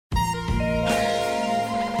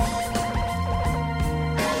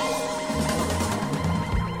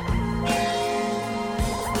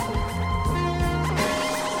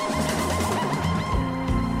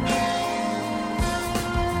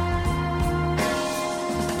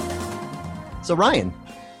So Ryan,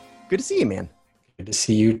 good to see you, man. Good to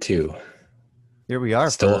see you too. Here we are.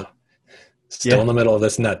 Still Yeah. in the middle of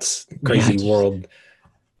this nuts, crazy Yeah. world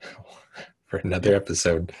for another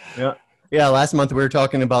episode. Yeah. Yeah. Last month we were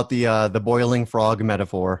talking about the boiling frog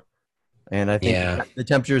metaphor, and I think Yeah, the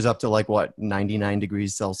temperature is up to like what 99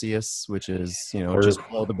 degrees Celsius, which is we're just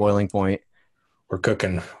below the boiling point. we're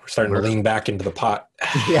cooking. We're starting to We're lean back into the pot.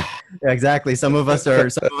 yeah, exactly. Some of us feel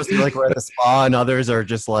like we're at the spa, and others are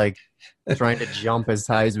just like trying to jump as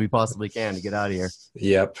high as we possibly can to get out of here.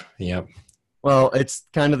 Yep. Well, it's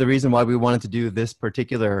kind of the reason why we wanted to do this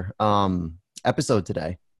particular episode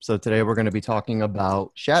today. So today we're going to be talking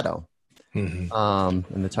about shadow. hmm And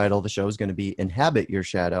the title of the show is going to be Inhabit Your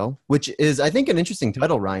Shadow, which is, I think, an interesting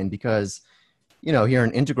title, Ryan, because, here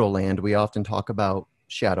in Integral Land, we often talk about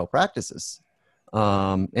shadow practices.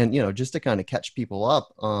 And, just to kind of catch people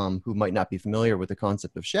up who might not be familiar with the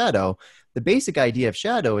concept of shadow, the basic idea of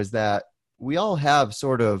shadow is that we all have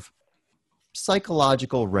sort of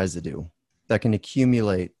psychological residue that can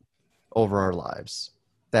accumulate over our lives,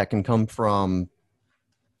 that can come from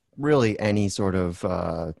really any sort of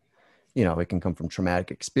it can come from traumatic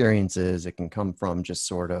experiences. It can come from just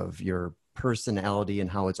sort of your personality and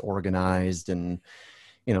how it's organized, and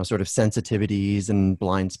sort of sensitivities and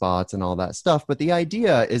blind spots and all that stuff. But the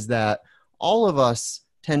idea is that all of us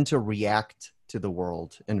tend to react to the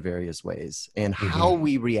world in various ways, and how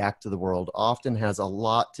we react to the world often has a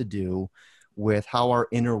lot to do with how our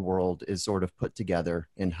inner world is sort of put together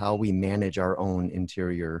and how we manage our own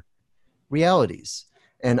interior realities.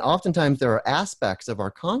 And oftentimes there are aspects of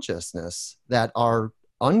our consciousness that are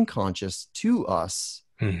unconscious to us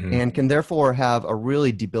hmm and can therefore have a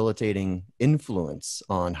really debilitating influence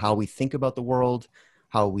on how we think about the world,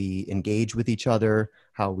 how we engage with each other,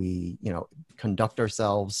 how we, conduct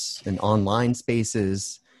ourselves in online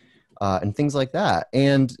spaces, and things like that.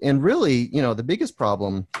 And really, the biggest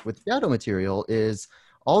problem with shadow material is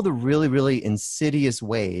all the really, really insidious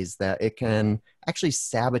ways that it can actually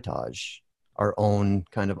sabotage our own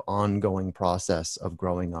kind of ongoing process of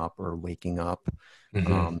growing up or waking up,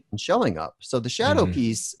 hmm and showing up. So the shadow hmm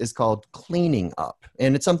piece is called cleaning up.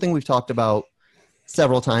 And it's something we've talked about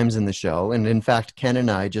several times in the show. And in fact, Ken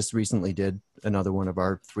and I just recently did another one of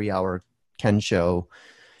our 3-hour Ken show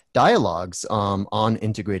dialogues on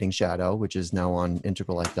integrating shadow, which is now on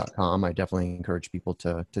integrallife.com. I definitely encourage people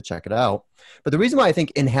to check it out. But the reason why I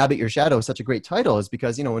think Inhabit Your Shadow is such a great title is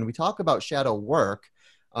because, when we talk about shadow work,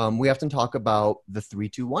 we often talk about the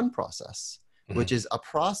 3-2-1 process, which is a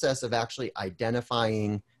process of actually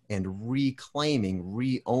identifying and reclaiming,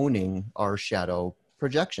 re-owning our shadow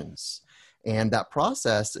projections. And that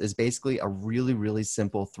process is basically a really, really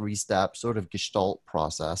simple 3-step sort of gestalt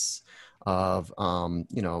process of,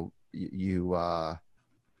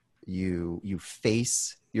 you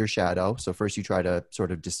face your shadow. So first you try to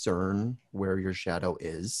sort of discern where your shadow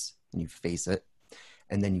is, and you face it,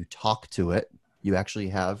 and then you talk to it. You actually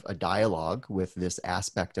have a dialogue with this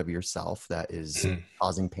aspect of yourself that is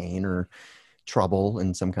causing pain or trouble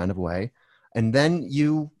in some kind of way. And then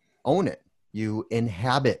you own it. You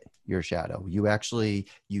inhabit your shadow.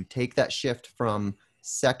 You take that shift from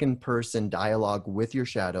second person dialogue with your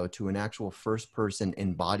shadow to an actual first person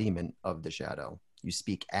embodiment of the shadow. You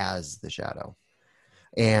speak as the shadow.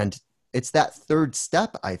 And it's that third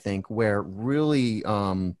step, I think, where really,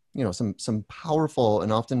 some powerful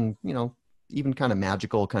and often, even kind of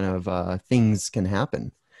magical kind of things can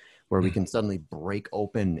happen, where we can suddenly break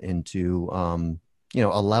open into,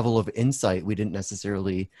 a level of insight we didn't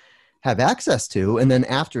necessarily have access to. And then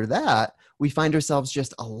after that, we find ourselves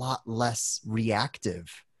just a lot less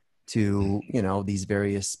reactive to, these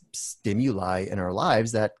various stimuli in our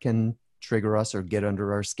lives that can trigger us or get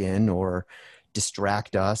under our skin or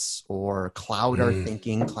distract us or cloud our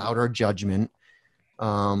thinking, cloud our judgment.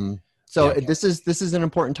 This is an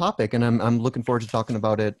important topic, and I'm looking forward to talking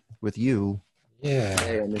about it with you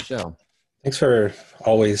today Yeah. on the show. Thanks for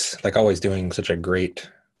always doing such a great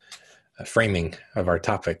framing of our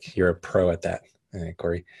topic. You're a pro at that,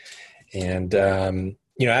 Corey. And add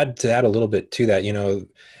a little bit to that.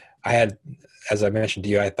 I had, as I mentioned to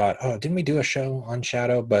you, I thought, oh, didn't we do a show on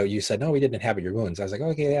shadow? But you said, no, we didn't inhabit your wounds. I was like,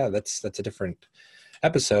 okay, yeah, that's a different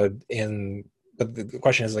episode. But the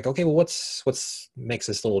question is like, okay, well, what's makes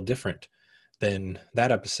this a little different than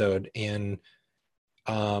that episode? And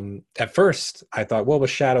at first I thought, well, with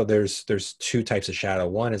shadow, there's 2 types of shadow.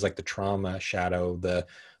 One is like the trauma shadow, the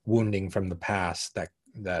wounding from the past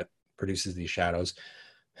that produces these shadows.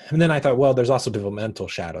 And then I thought, well, there's also developmental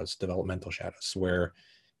shadows where,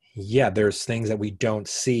 yeah, there's things that we don't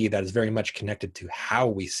see that is very much connected to how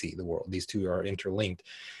we see the world. These two are interlinked.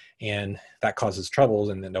 and that causes troubles.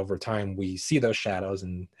 And then over time we see those shadows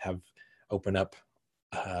and have open up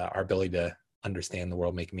our ability to understand the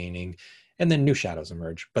world, make meaning, and then new shadows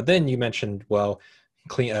emerge. But then you mentioned, well,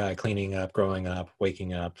 cleaning up, growing up,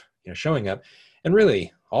 waking up, showing up. And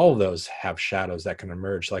really, all of those have shadows that can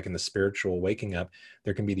emerge. Like in the spiritual waking up,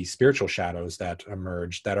 there can be these spiritual shadows that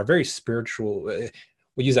emerge that are very spiritual.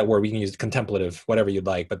 We use that word, we can use contemplative, whatever you'd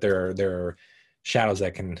like, but there are shadows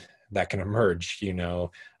that can emerge,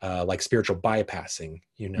 like spiritual bypassing,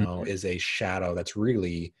 is a shadow that's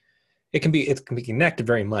really, it can be connected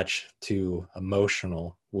very much to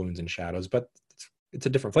emotional wounds and shadows, but it's a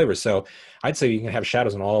different flavor. So I'd say you can have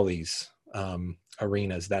shadows in all these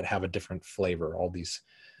arenas that have a different flavor.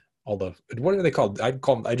 What are they called? I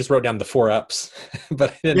just wrote down the 4 ups,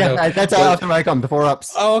 but I didn't know. That's how often I come, the 4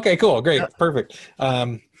 ups. Oh, okay, cool, great, perfect.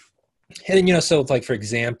 And then, so like, for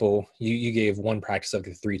example, you gave one practice of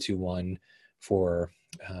the 3-2-1 for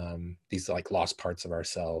these like lost parts of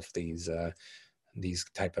ourselves, these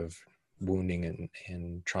type of wounding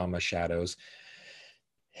and trauma shadows.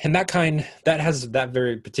 And that has that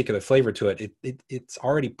very particular flavor to it. It's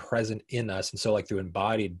already present in us. And so like through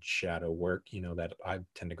embodied shadow work, that I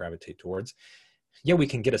tend to gravitate towards, we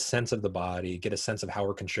can get a sense of the body, get a sense of how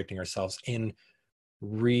we're constricting ourselves, and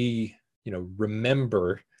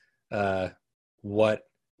remember what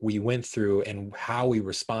we went through and how we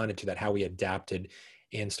responded to that, how we adapted,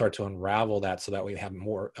 and start to unravel that so that we have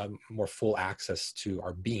more full access to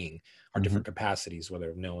our being, our different capacities,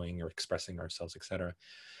 whether knowing or expressing ourselves, etc.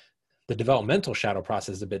 The developmental shadow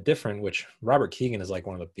process is a bit different, which Robert Keegan is like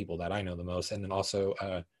one of the people that I know the most. And then also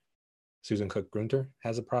Susan Cook-Grunter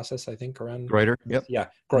has a process, I think, around Greuter. Yep. Yeah,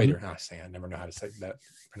 Greuter. I never know how to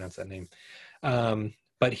pronounce that name.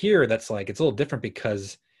 But here, that's like, it's a little different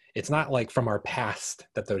because it's not like from our past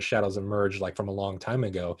that those shadows emerge, like from a long time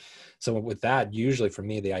ago. So with that, usually for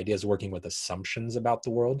me, the idea is working with assumptions about the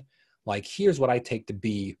world. Like, here's what I take to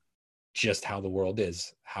be just how the world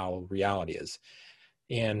is, how reality is.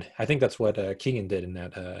 And I think that's what Keegan did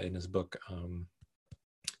in his book,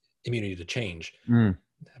 Immunity to Change. If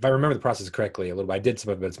I remember the process correctly a little bit, I did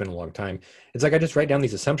some of it, but it's been a long time. It's like I just write down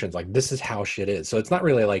these assumptions, like this is how shit is. So it's not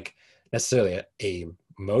really like necessarily a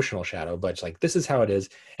emotional shadow, but it's like, this is how it is.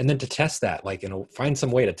 And then to test that, like, find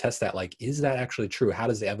some way to test that, like, is that actually true? How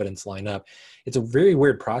does the evidence line up? It's a very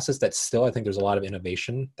weird process that still, I think there's a lot of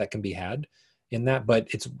innovation that can be had in that, but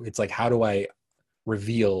it's like, how do I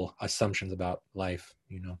reveal assumptions about life,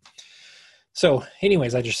 So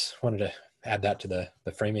anyways, I just wanted to add that to the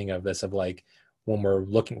framing of this, of like, when we're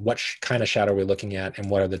looking, what kind of shadow are we looking at, and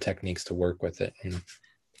what are the techniques to work with it?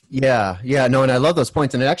 Yeah, no, and I love those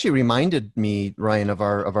points, and it actually reminded me, Ryan, of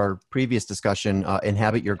our previous discussion,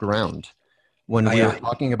 inhabit your ground, when we were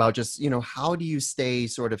talking about just, how do you stay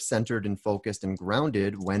sort of centered and focused and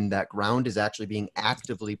grounded when that ground is actually being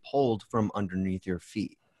actively pulled from underneath your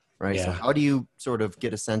feet, right? So how do you sort of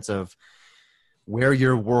get a sense of where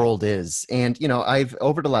your world is? And,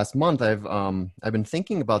 over the last month, I've been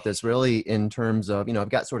thinking about this really in terms of, I've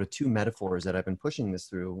got sort of 2 metaphors that I've been pushing this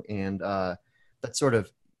through, and that's sort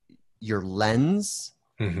of your lens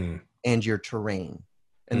and your terrain.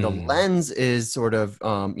 And the lens is sort of,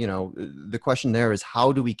 the question there is,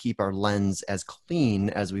 how do we keep our lens as clean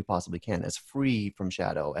as we possibly can, as free from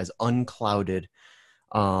shadow, as unclouded,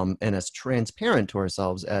 and as transparent to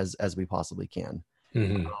ourselves as we possibly can.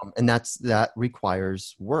 And that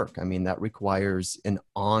requires work. I mean, that requires an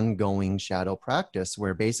ongoing shadow practice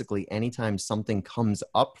where basically anytime something comes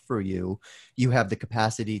up for you, you have the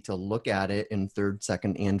capacity to look at it in third,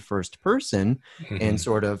 second, and first person and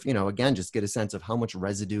sort of, again, just get a sense of how much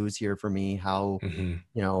residue is here for me, how,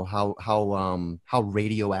 how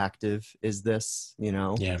radioactive is this,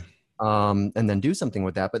 and then do something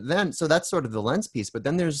with that. But then, so that's sort of the lens piece, but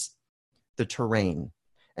then there's the terrain.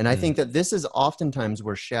 And I think that this is oftentimes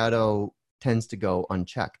where shadow tends to go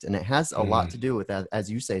unchecked. And it has a lot to do with that, as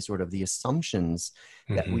you say, sort of the assumptions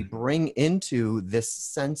that we bring into this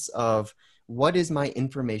sense of what is my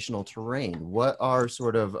informational terrain? What are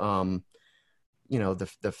sort of,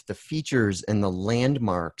 the features and the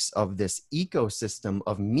landmarks of this ecosystem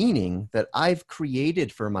of meaning that I've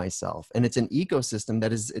created for myself. And it's an ecosystem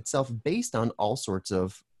that is itself based on all sorts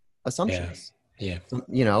of assumptions. Yeah.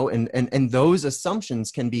 And those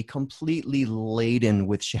assumptions can be completely laden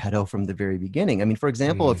with shadow from the very beginning. I mean, for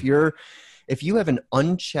example, if you have an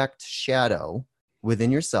unchecked shadow within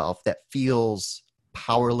yourself that feels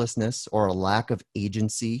powerlessness or a lack of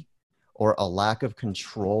agency or a lack of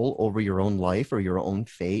control over your own life or your own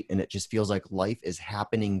fate, and it just feels like life is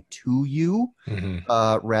happening to you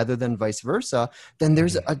rather than vice versa, then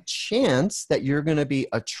there's a chance that you're going to be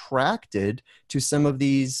attracted to some of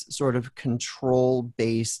these sort of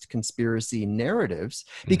control-based conspiracy narratives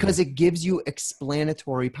because it gives you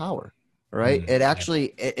explanatory power. Right. It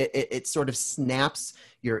actually, it sort of snaps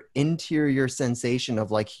your interior sensation of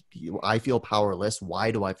like, I feel powerless.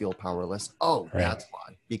 Why do I feel powerless? Oh, that's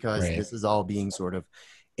why, because this is all being sort of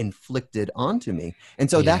inflicted onto me. And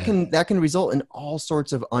so that can result in all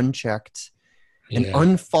sorts of unchecked and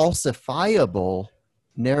unfalsifiable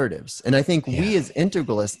narratives. And I think we as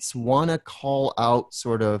integralists want to call out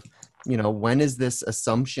sort of, you know, when is this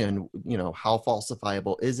assumption, you know, how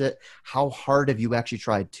falsifiable is it? How hard have you actually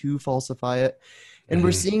tried to falsify it? And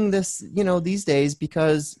we're seeing this, you know, these days,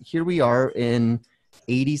 because here we are in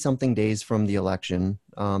 80 something days from the election,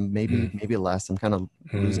 maybe less. I'm kind of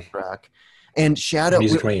losing track. And shadow,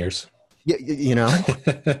 20 years. You know,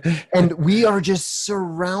 and we are just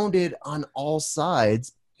surrounded on all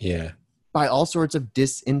sides by all sorts of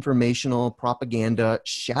disinformational propaganda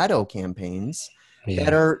shadow campaigns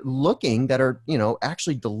that are you know,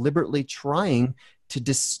 actually deliberately trying to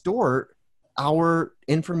distort our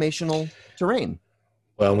informational terrain.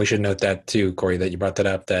 Well, we should note that too, Corey, that you brought that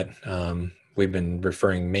up, that we've been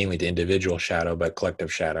referring mainly to individual shadow, but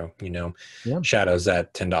collective shadow, you know, shadows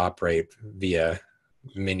that tend to operate via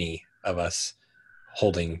many of us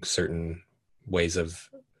holding certain ways of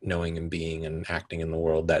knowing and being and acting in the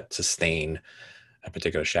world that sustain a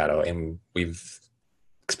particular shadow. And we've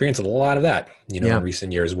experienced a lot of that, you know, in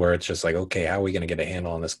recent years, where it's just like, okay, how are we going to get a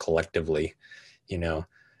handle on this collectively? You know,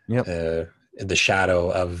 the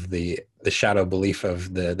shadow of the shadow belief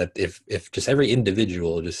of that if just every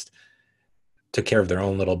individual just took care of their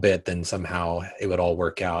own little bit, then somehow it would all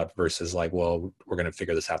work out, versus like, well, we're going to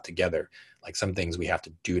figure this out together. Like some things we have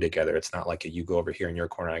to do together. It's not like you go over here in your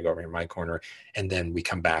corner, I go over here in my corner, and then we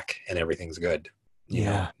come back and everything's good. You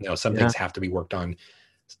know, some things have to be worked on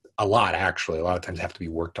a lot of times have to be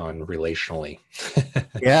worked on relationally.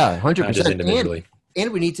 100%. Not just individually.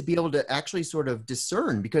 And we need to be able to actually sort of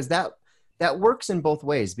discern, because that works in both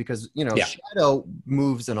ways, because, you know, shadow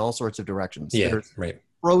moves in all sorts of directions. There's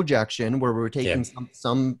projection, where we're taking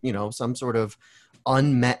some, you know, some sort of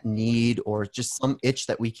unmet need or just some itch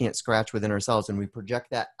that we can't scratch within ourselves, and we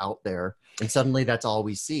project that out there, and suddenly that's all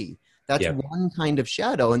we see. That's one kind of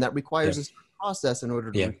shadow, and that requires a process in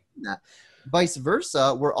order to do that. Vice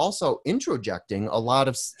versa, we're also introjecting a lot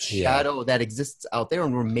of shadow that exists out there,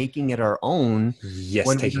 and we're making it our own.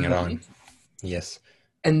 Taking it on.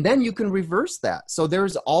 And then you can reverse that. So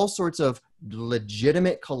there's all sorts of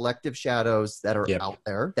legitimate collective shadows that are out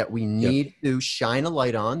there that we need to shine a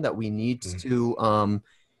light on, that we need to,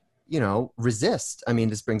 you know, resist. I mean,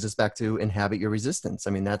 this brings us back to inhabit your resistance.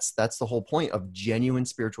 I mean, that's the whole point of genuine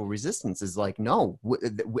spiritual resistance, is like, no,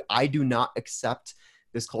 I do not accept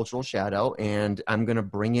this cultural shadow, and I'm going to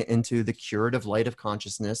bring it into the curative light of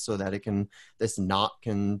consciousness so that this knot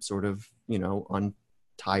can sort of, you know,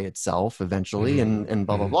 untie itself eventually, and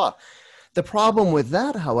blah, blah, blah. The problem with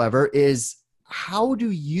that, however, is how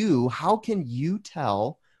can you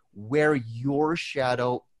tell where your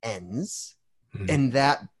shadow ends and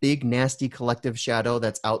that big, nasty collective shadow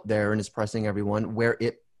that's out there and is pressing everyone, where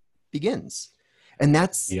it begins? And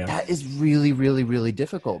that is really, really, really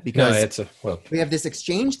difficult, because we have this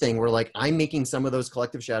exchange thing where, like, I'm making some of those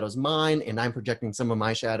collective shadows mine, and I'm projecting some of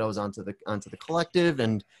my shadows onto the collective,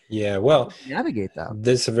 and navigate that.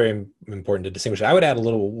 This is very important to distinguish. I would add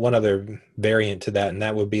one other variant to that, and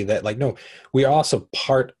that would be that, like, no,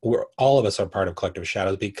 all of us are part of collective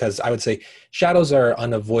shadows, because I would say shadows are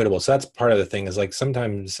unavoidable. So that's part of the thing, is like,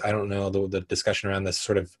 sometimes, I don't know, the discussion around this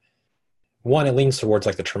sort of, it leans towards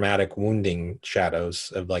like the traumatic wounding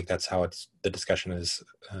shadows of, like, that's how the discussion is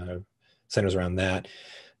centers around that.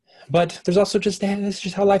 But there's also this is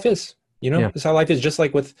just how life is, you know. This is how life is. Just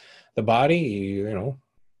like with the body, you know,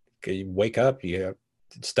 you wake up, you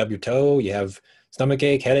stub your toe, you have stomach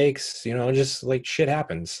ache, headaches, you know, just like shit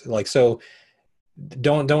happens. Like, so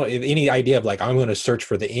don't any idea of like, I'm going to search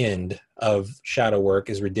for the end of shadow work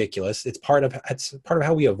is ridiculous. It's part of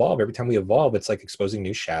how we evolve. Every time we evolve, it's like exposing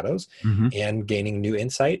new shadows and gaining new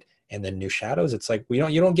insight, and then new shadows. It's like,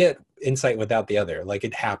 you don't get insight without the other. Like,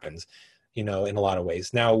 it happens, you know, in a lot of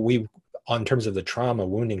ways. Now, on terms of the trauma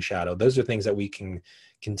wounding shadow, those are things that we can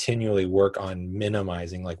continually work on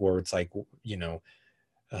minimizing, like, where it's like, you know,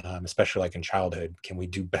 especially like in childhood, can we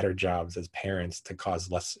do better jobs as parents to cause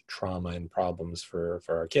less trauma and problems for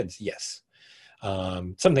our kids? Yes.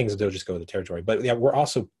 Some things they'll just go with the territory, but yeah, we're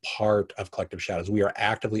also part of collective shadows. We are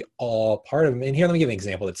actively all part of them. And here, let me give an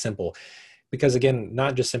example that's simple, because again,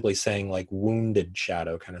 not just simply saying like wounded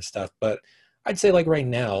shadow kind of stuff, but I'd say like right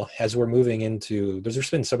now, as we're moving into, there's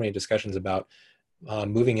been so many discussions about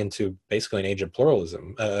moving into basically an age of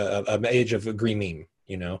pluralism, an age of agree meme,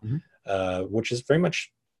 which is very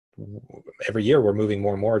much every year we're moving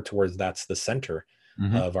more and more towards that's the center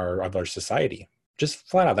of our society. Just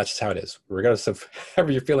flat out, that's just how it is. Regardless of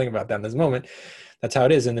however you're feeling about that in this moment, that's how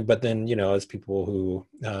it is. But then, as people who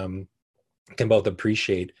can both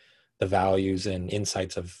appreciate the values and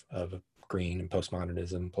insights of green and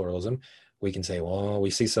postmodernism, pluralism, we can say, well,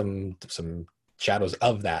 we see some shadows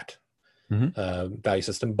of that value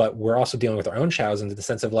system, but we're also dealing with our own shadows in the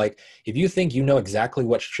sense of like, if you think you know exactly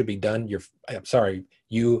what should be done, I'm sorry,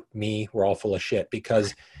 you, me, we're all full of shit,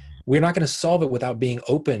 because we're not going to solve it without being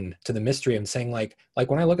open to the mystery and saying like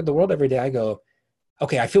when I look at the world every day, I go,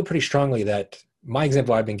 okay, I feel pretty strongly that my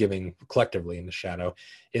example I've been giving collectively in the shadow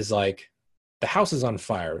is like the house is on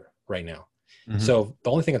fire right now. So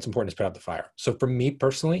the only thing that's important is put out the fire. So for me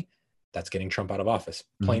personally, that's getting Trump out of office,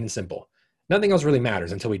 plain and simple. Nothing else really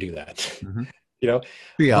matters until we do that,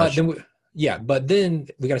 But then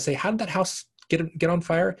we got to say, how did that house get on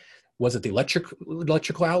fire? Was it the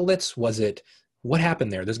electrical outlets? Was it, what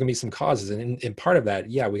happened there? There's going to be some causes. And part of that,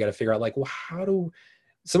 we got to figure out like, well,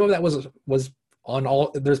 some of that was on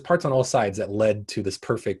all, there's parts on all sides that led to this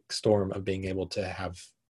perfect storm of being able to have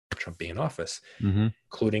Trump be in office,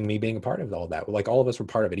 including me being a part of all that. Like all of us were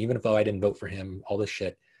part of it, even though I didn't vote for him, all this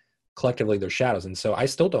shit. Collectively, there's shadows. And so I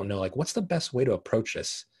still don't know, like, what's the best way to approach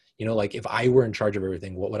this? Like if I were in charge of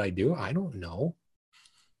everything, what would I do? I don't know.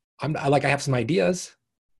 I have some ideas,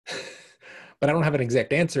 but I don't have an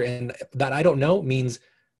exact answer. And that I don't know means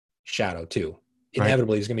shadow too.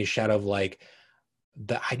 Inevitably, there's going to be a shadow of like,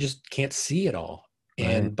 that I just can't see it all.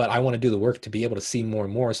 But I want to do the work to be able to see more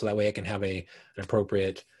and more, so that way I can have an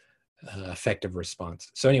appropriate effective response.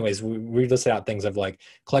 So anyways, we listed out things of like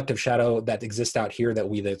collective shadow that exists out here that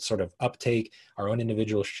we that sort of uptake, our own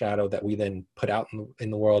individual shadow that we then put out in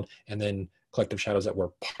the world, and then collective shadows that we're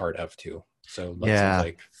part of too. So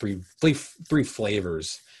like three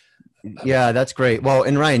flavors. Yeah, that's great. Well,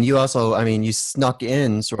 and Ryan, you also, you snuck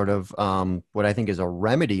in sort of what I think is a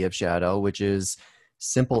remedy of shadow, which is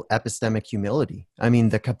simple epistemic humility.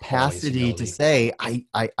 The capacity to say,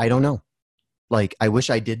 I don't know. Like, I wish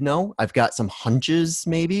I did know. I've got some hunches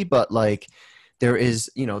maybe, but like there is,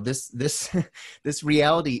 this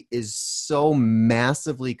reality is so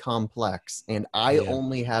massively complex, and I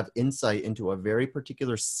only have insight into a very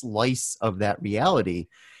particular slice of that reality.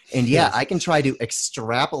 And I can try to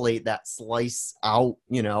extrapolate that slice out,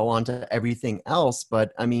 onto everything else.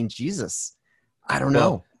 But Jesus, I don't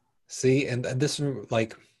know. See, and this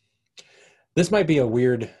might be a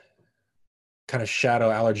weird kind of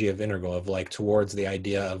shadow allergy of integral of like towards the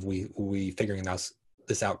idea of we figuring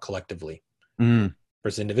this out collectively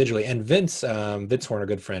versus individually. And Vince Horn, a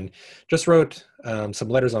good friend, just wrote some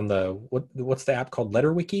letters on the what's the app called,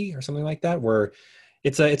 LetterWiki or something like that, where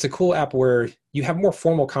it's a cool app where you have more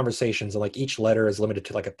formal conversations, and like each letter is limited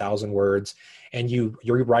to like 1,000 words, and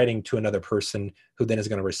you're writing to another person who then is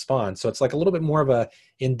going to respond. So it's like a little bit more of a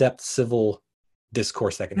in-depth civil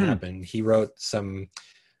discourse that can happen. He wrote some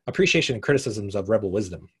appreciation and criticisms of rebel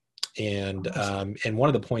wisdom, and one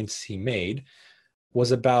of the points he made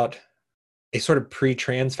was about a sort of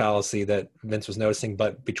pre-trans fallacy that Vince was noticing,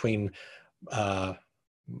 but between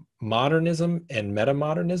modernism and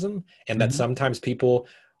metamodernism, and that sometimes people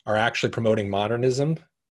are actually promoting modernism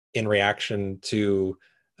in reaction to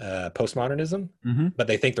postmodernism, but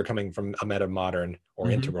they think they're coming from a meta-modern or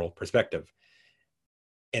integral perspective.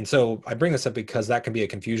 And so I bring this up because that can be a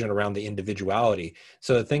confusion around the individuality.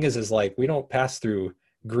 So the thing is like, we don't pass through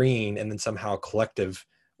green and then somehow collective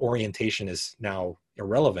orientation is now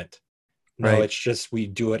irrelevant. No, It's just we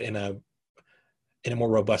do it in a more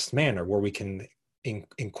robust manner where we can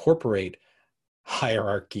incorporate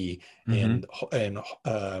hierarchy and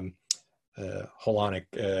holonic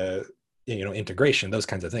integration, those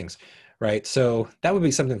kinds of things, right? So that would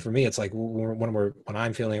be something for me. It's like when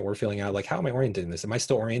I'm feeling it, we're feeling out like, how am I orienting this? Am I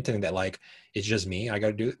still orienting that like it's just me, I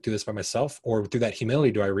got to do this by myself? Or through that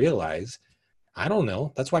humility, do I realize I don't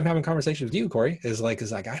know? That's why I'm having conversations with you, Corey, is like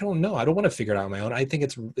I don't know. I don't want to figure it out on my own. I think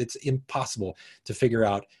it's impossible to figure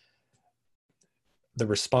out the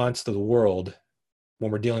response to the world when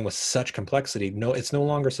we're dealing with such complexity. No, it's no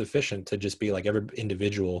longer sufficient to just be like every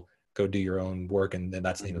individual go do your own work and then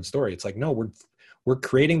that's the end of the story. It's like, no, we're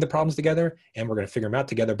creating the problems together and we're going to figure them out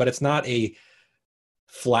together, but it's not a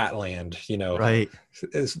flatland,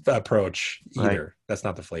 approach either. That's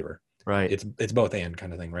not the flavor. Right. It's both and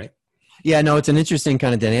kind of thing, right? Yeah, no, it's an interesting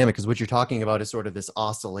kind of dynamic because what you're talking about is sort of this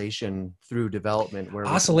oscillation through development where we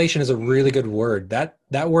can, Oscillation is a really good word. That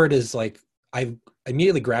word is like, I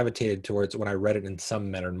immediately gravitated towards when I read it in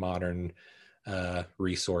some modern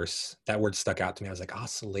resource. That word stuck out to me. I was like,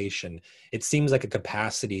 oscillation. It seems like a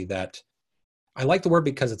capacity that, I like the word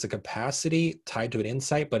because it's a capacity tied to an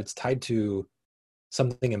insight, but it's tied to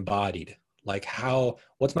something embodied. Like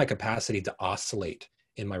what's my capacity to oscillate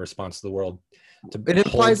in my response to the world, to it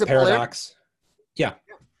implies hold a polarity. paradox? Yeah,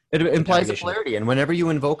 It the implies a navigation of, polarity. And whenever you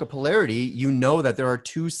invoke a polarity, you know that there are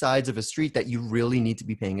two sides of a street that you really need to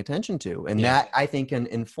be paying attention to. And yeah, that, I think, can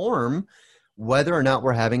inform whether or not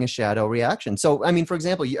we're having a shadow reaction. So, I mean, for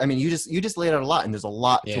example, you just laid out a lot, and there's a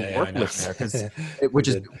lot to yeah, I work know. with there, because You did.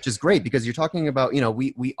 which is great, because you're talking about,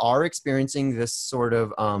 we are experiencing this sort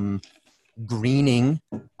of greening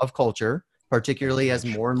of culture, particularly as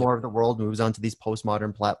more and Yep. more of the world moves onto these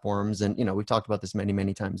postmodern platforms. And, we've talked about this many,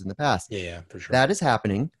 many times in the past. Yeah, for sure. That is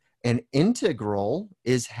happening. And Integral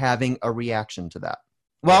is having a reaction to that.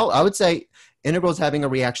 Yeah. Well, I would say Integral is having a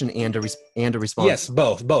reaction and a response. Yes,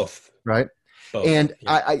 both. Right. Both. And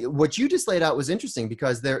Yep. what you just laid out was interesting,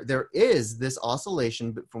 because there is this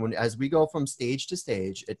oscillation, but as we go from stage to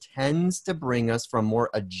stage, it tends to bring us from more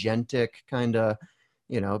agentic kind of,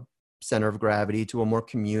 center of gravity to a more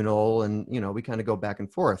communal, and we kind of go back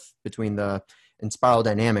and forth between in spiral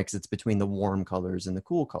dynamics, it's between the warm colors and the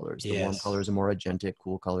cool colors. The warm Yes. colors are more agentic,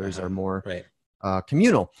 cool colors are more right.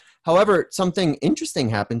 Communal. However, something interesting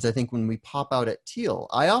happens, I think, when we pop out at teal.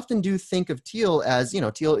 I often do think of teal as,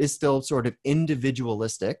 teal is still sort of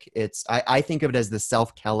individualistic. I think of it as the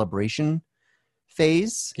self-calibration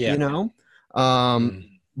phase, Yeah.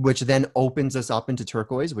 which then opens us up into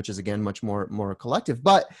turquoise, which is, again, much more collective.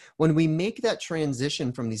 But when we make that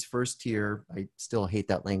transition from these first tier, I still hate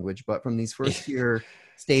that language, but from these first tier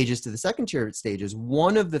stages to the second tier stages,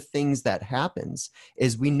 one of the things that happens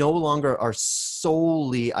is we no longer are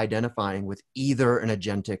solely identifying with either an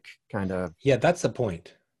agentic kind of That's the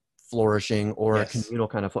point. flourishing or Yes. a communal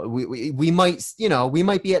kind of we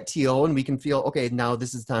might be at teal and we can feel, okay, now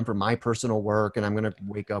this is time for my personal work, and I'm going to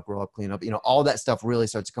wake up, roll up, clean up, all that stuff really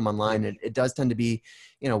starts to come online. And it does tend to be,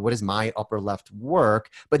 what is my upper left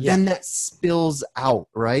work, but then that spills out,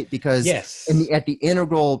 right? Because Yes. at the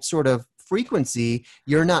integral sort of frequency,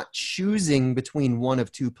 you're not choosing between one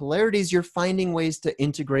of two polarities. You're finding ways to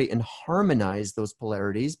integrate and harmonize those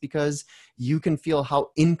polarities, because you can feel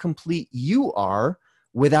how incomplete you are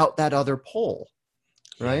without that other pole,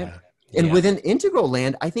 right? Yeah. And within integral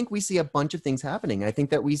land, I think we see a bunch of things happening. I think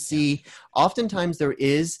that we see oftentimes there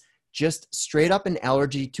is just straight up an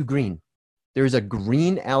allergy to green. There's a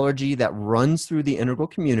green allergy that runs through the integral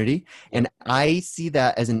community. And I see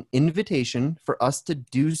that as an invitation for us to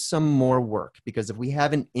do some more work, because if we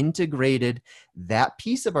haven't integrated that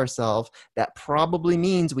piece of ourselves, that probably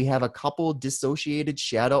means we have a couple dissociated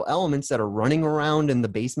shadow elements that are running around in the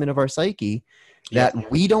basement of our psyche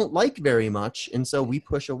that we don't like very much. And so we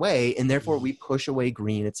push away, and therefore we push away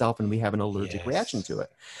green itself, and we have an allergic reaction to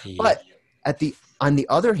it. But on the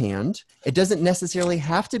other hand, it doesn't necessarily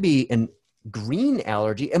have to be an green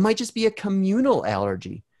allergy. It might just be a communal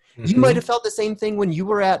allergy. You might have felt the same thing when you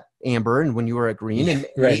were at amber and when you were at green, and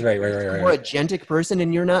right. more agentic person,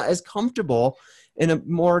 and you're not as comfortable in a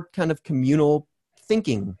more kind of communal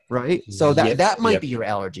thinking, right? So that might be your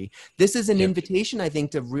allergy. This is an invitation, I think,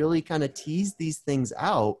 to really kind of tease these things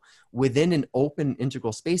out within an open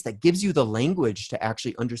integral space that gives you the language to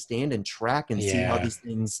actually understand and track and see how these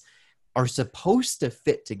things are supposed to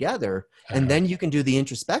fit together. And then you can do the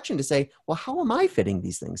introspection to say, well, how am I fitting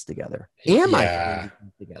these things together? Am I fitting these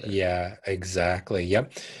things together? Yeah, exactly.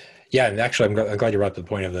 Yep. Yeah. And actually, I'm glad you brought up the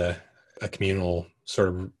point of a communal sort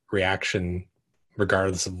of reaction,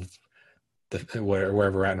 regardless of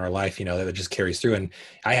wherever we're at in our life, that just carries through. And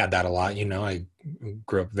I had that a lot. I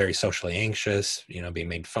grew up very socially anxious, being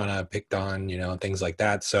made fun of, picked on, things like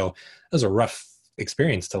that. So it was a rough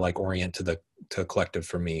experience to orient to a collective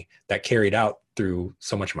for me that carried out through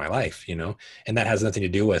so much of my life, and that has nothing to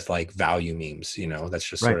do with value memes, that's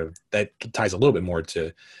just sort of, that ties a little bit more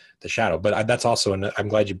to the shadow. But that's also, I'm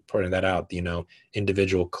glad you pointed that out,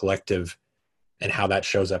 individual, collective, and how that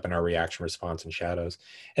shows up in our reaction, response, and shadows.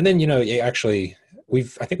 And then, actually,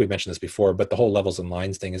 I think we've mentioned this before, but the whole levels and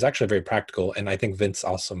lines thing is actually very practical. And I think Vince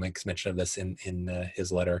also makes mention of this in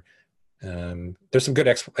his letter. There's some good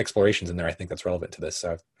explorations in there, I think, that's relevant to this.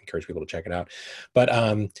 So I encourage people to check it out. But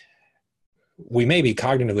we may be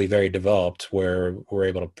cognitively very developed, where we're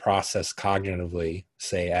able to process cognitively,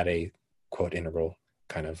 say, at a quote integral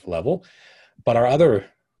kind of level, but our other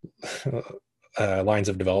lines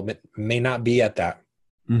of development may not be at that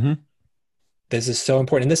This is so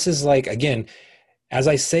important. And this is like, again, as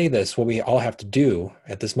I say this, what we all have to do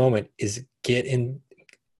at this moment is get in.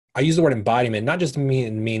 I use the word embodiment, not just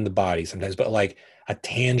mean the body sometimes, but like a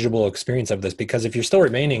tangible experience of this. Because if you're still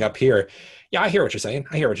remaining up here, yeah, I hear what you're saying.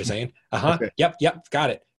 I hear what you're saying. Okay. Yep, got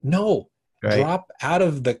it. No, Right. drop out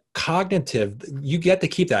of the cognitive. You get to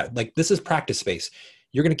keep that. Like, this is practice space.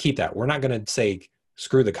 You're going to keep that. We're not going to say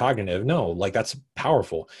screw the cognitive. No, like, that's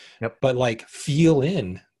powerful. Yep. But like, feel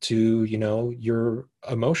in to, your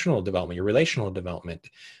emotional development, your relational development,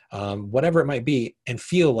 whatever it might be, and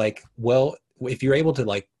feel like, well, if you're able to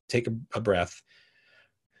like take a breath,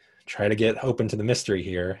 try to get open to the mystery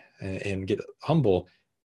here, and get humble.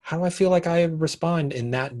 How do I feel like I respond in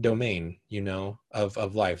that domain,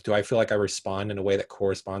 of life? Do I feel like I respond in a way that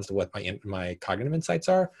corresponds to what my cognitive insights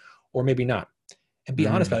are, or maybe not? And be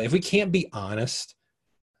honest about it. If we can't be honest,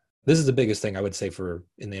 this is the biggest thing I would say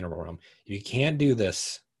in the integral realm. If you can't do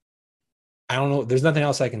this, I don't know. There's nothing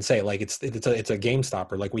else I can say. Like, it's a game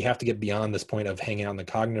stopper. Like, we have to get beyond this point of hanging out in the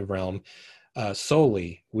cognitive realm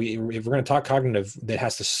solely. If we're going to talk cognitive, that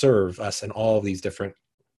has to serve us in all of these different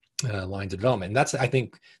lines of development. And that's, I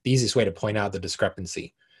think, the easiest way to point out the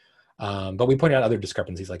discrepancy. But we point out other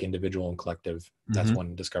discrepancies like individual and collective. That's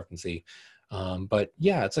one discrepancy. But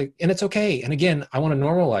yeah, it's like, and it's okay. And again, I want to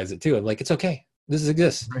normalize it too. Like, it's okay. This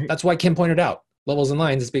exists. Right. That's why Kim pointed out levels and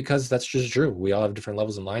lines, is because that's just true. We all have different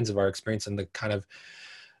levels and lines of our experience and the kind of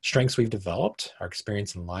strengths we've developed, our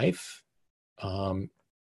experience in life. It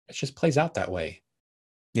just plays out that way.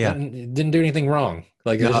 Yeah. It didn't do anything wrong.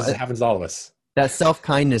 Like, it happens to all of us. That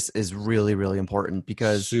self-kindness is really, really important,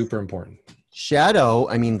 because super important. Shadow,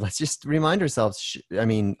 I mean, let's just remind ourselves, I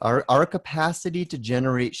mean, our capacity to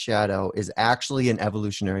generate shadow is actually an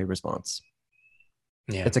evolutionary response.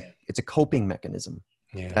 Yeah. It's a coping mechanism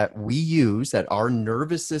that we use, that our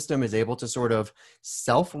nervous system is able to sort of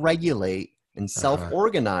self-regulate and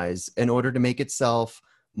self-organize in order to make itself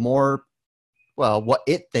more, well, what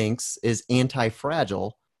it thinks is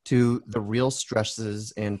anti-fragile to the real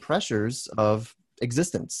stresses and pressures of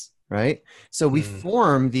existence, right? So we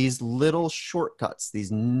form these little shortcuts,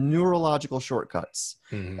 these neurological shortcuts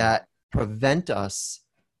that prevent us,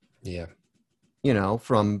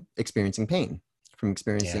 from experiencing pain, from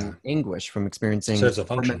experiencing anguish, from experiencing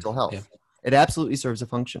mental health. Yeah. It absolutely serves a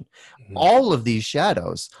function. All of these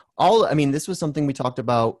shadows, this was something we talked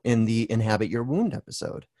about in the Inhabit Your Wound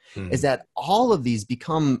episode, is that all of these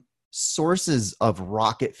become sources of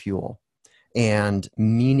rocket fuel and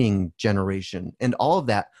meaning generation and all of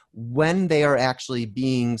that when they are actually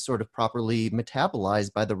being sort of properly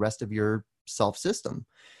metabolized by the rest of your self system.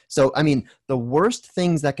 So, I mean, the worst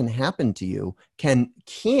things that can happen to you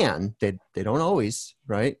they don't always,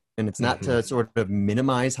 right? And it's not to sort of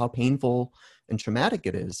minimize how painful and traumatic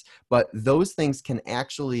it is, but those things can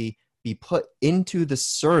actually be put into the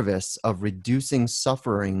service of reducing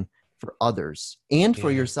suffering for others and for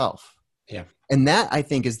yourself. Yeah. And that, I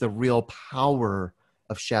think, is the real power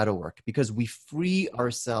of shadow work, because we free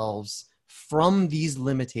ourselves from these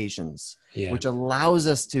limitations, which allows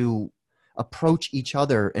us to approach each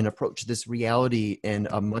other and approach this reality in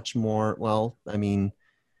a much more,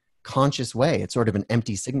 conscious way. It's sort of an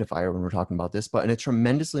empty signifier when we're talking about this, but in a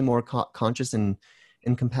tremendously more conscious and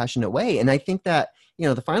compassionate way. And I think that,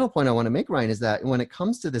 the final point I want to make, Ryan, is that when it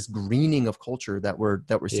comes to this greening of culture that we're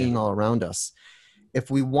seeing all around us, if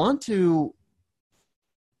we want to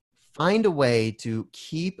find a way to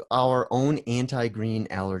keep our own anti-green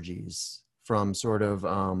allergies from sort of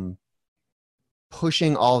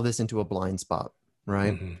pushing all of this into a blind spot,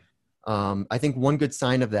 right? I think one good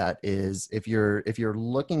sign of that is if you're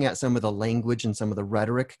looking at some of the language and some of the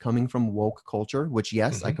rhetoric coming from woke culture, which,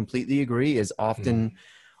 yes, I completely agree, is often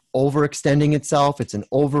overextending itself. It's an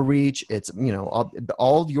overreach. It's,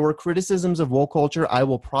 all your criticisms of woke culture, I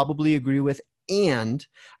will probably agree with. And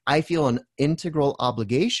I feel an integral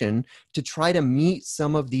obligation to try to meet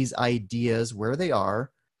some of these ideas where they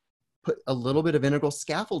are, put a little bit of integral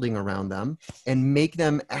scaffolding around them, and make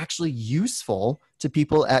them actually useful to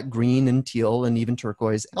people at green and teal and even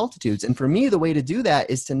turquoise altitudes. And for me, the way to do that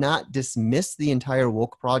is to not dismiss the entire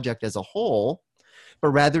woke project as a whole, but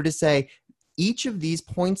rather to say, each of these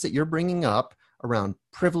points that you're bringing up around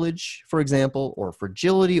privilege, for example, or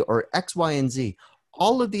fragility, or X, Y, and Z,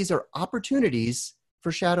 all of these are opportunities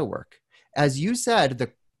for shadow work. As you said,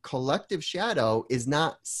 the collective shadow is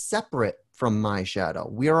not separate from my shadow.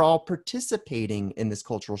 We are all participating in this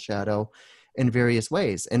cultural shadow in various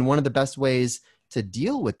ways. And one of the best ways to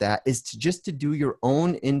deal with that is to do your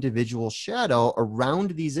own individual shadow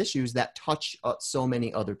around these issues that touch so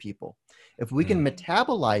many other people. If we can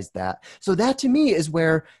metabolize that, so that to me is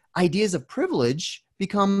where ideas of privilege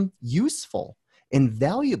become useful.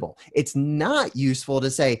 invaluable. It's not useful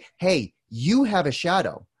to say, hey, you have a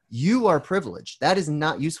shadow. You are privileged. That is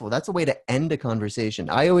not useful. That's a way to end a conversation.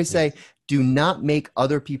 I always say, do not make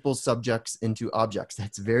other people's subjects into objects.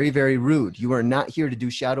 That's very, very rude. You are not here to do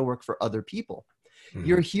shadow work for other people.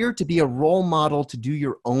 You're here to be a role model, to do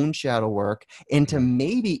your own shadow work, and to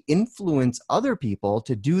maybe influence other people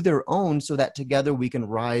to do their own, so that together we can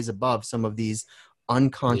rise above some of these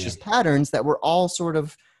unconscious patterns that we're all sort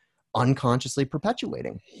of unconsciously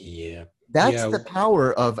perpetuating. That's the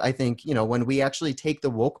power of, I think, you know, when we actually take the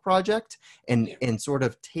woke project and sort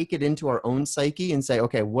of take it into our own psyche and say,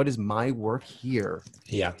 okay, what is my work here?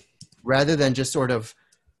 Rather than just sort of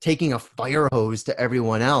taking a fire hose to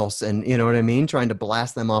everyone else and, you know what I mean, trying to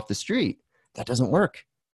blast them off the street. That doesn't work.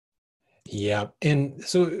 And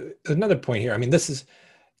so another point here, I mean, this is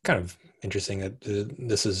kind of interesting that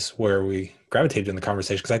this is where we gravitated in the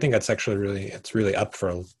conversation, because I think that's actually it's really up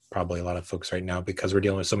for probably a lot of folks right now, because we're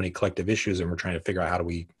dealing with so many collective issues and we're trying to figure out how do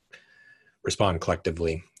we respond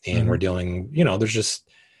collectively. And we're dealing, you know,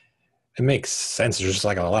 it makes sense. There's just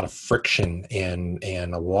like a lot of friction and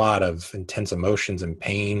a lot of intense emotions and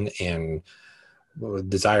pain and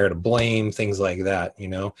desire to blame, things like that, you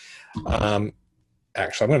know.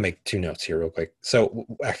 Actually, I'm going to make 2 notes here real quick. So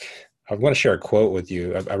I want to share a quote with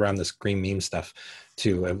you around this green meme stuff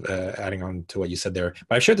too, adding on to what you said there.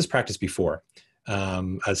 But I've shared this practice before,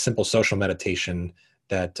 a simple social meditation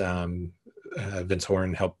that Vince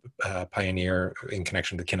Horn helped pioneer in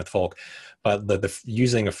connection to Kenneth Folk. But the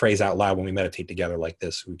using a phrase out loud when we meditate together like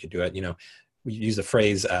this, we could do it. You know, we use the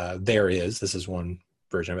phrase "there is." This is one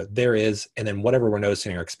version of it. There is, and then whatever we're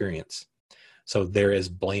noticing in our experience. So there is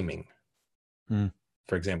blaming,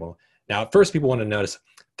 for example. Now, at first, people want to notice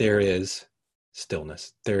there is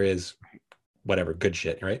stillness. There is whatever good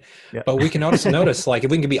shit, right? But we can also notice, like, if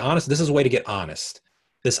we can be honest, this is a way to get honest.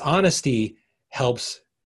 This honesty helps.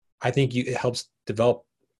 I think it helps develop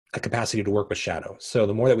a capacity to work with shadow. So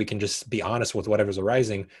the more that we can just be honest with whatever's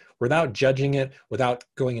arising without judging it, without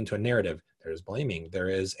going into a narrative, there is blaming, there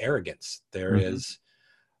is arrogance, there is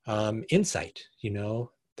insight, you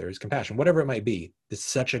know, there's compassion, whatever it might be. It's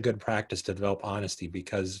such a good practice to develop honesty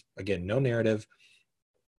because, again, no narrative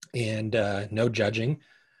and no judging.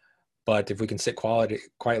 But if we can sit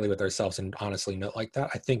quietly with ourselves and honestly note like that,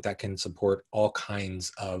 I think that can support all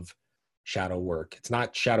kinds of shadow work. It's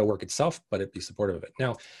not shadow work itself, but it'd be supportive of it.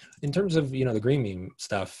 Now, in terms of, you know, the green meme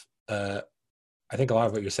stuff, I think a lot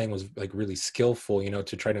of what you're saying was like really skillful, you know,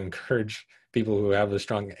 to try to encourage people who have a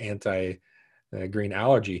strong anti-green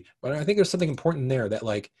allergy. But I think there's something important there that,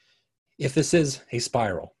 like, if this is a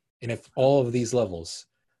spiral and if all of these levels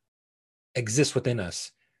exist within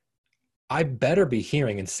us, I better be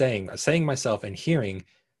hearing and saying myself and hearing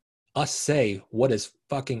us say what is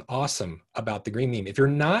fucking awesome about the green meme. If you're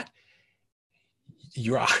not,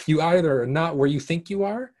 you either are not where you think you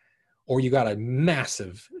are, or you got a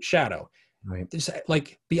massive shadow. Right. Just,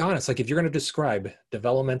 like, be honest. Like, if you're going to describe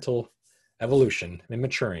developmental evolution and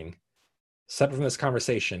maturing separate from this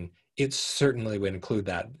conversation, it certainly would include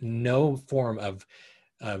that. No form of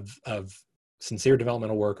sincere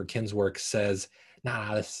developmental work or Ken's work says,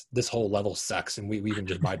 nah, this whole level sucks, and we can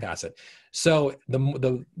just bypass it. So the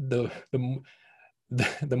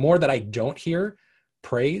more that I don't hear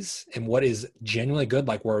praise and what is genuinely good,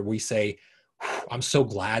 like where we say, I'm so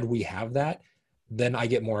glad we have that, then I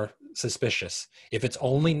get more suspicious. If it's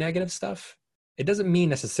only negative stuff, it doesn't mean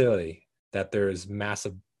necessarily that there's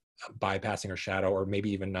massive bypassing or shadow, or maybe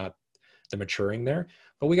even not the maturing there.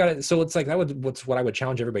 But we got it. So it's like what's what I would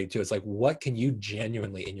challenge everybody to. It's like, what can you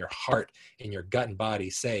genuinely in your heart, in your gut and body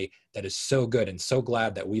say that is so good and so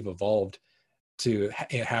glad that we've evolved to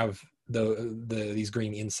have these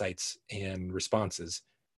green insights and responses,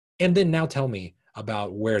 and then now tell me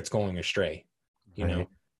about where it's going astray, you know,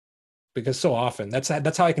 because so often that's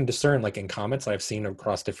how I can discern, like in comments I've seen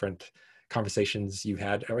across different conversations you've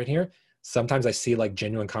had right here. Sometimes I see like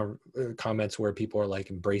genuine comments where people are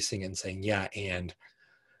like embracing and saying, yeah, and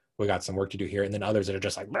we got some work to do here. And then others that are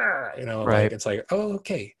just like, you know, like, it's like, oh,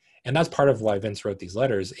 okay. And that's part of why Vince wrote these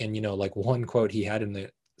letters. And, you know, like one quote he had in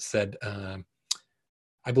there said,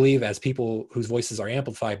 I believe as people whose voices are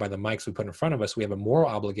amplified by the mics we put in front of us, we have a moral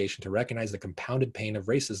obligation to recognize the compounded pain of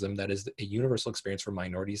racism that is a universal experience for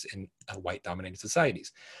minorities in white dominated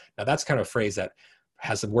societies. Now that's kind of a phrase that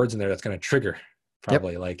has some words in there that's going to trigger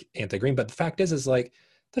probably like anti-green. But the fact is like,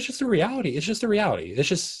 that's just a reality. It's just a reality.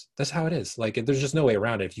 That's how it is. Like, there's just no way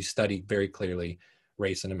around it. If you study very clearly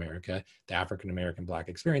race in America, the African-American Black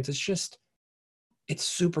experience, it's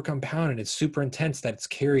super compounded. It's super intense that it's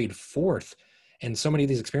carried forth. And so many of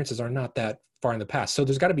these experiences are not that far in the past. So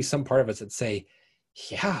there's got to be some part of us that say,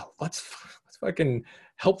 yeah, let's fucking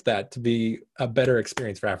help that to be a better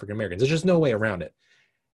experience for African Americans. There's just no way around it.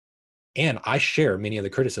 And I share many of the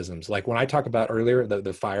criticisms. Like when I talk about earlier,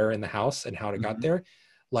 the fire in the house and how it got there,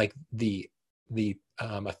 like the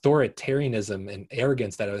authoritarianism and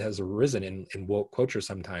arrogance that has arisen in woke culture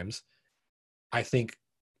sometimes, I think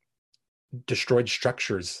destroyed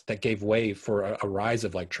structures that gave way for a rise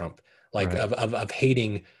of like Trump, like Right. of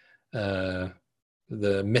hating the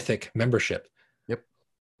mythic membership. Yep.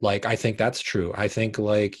 Like, I think that's true. I think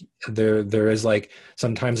like there is like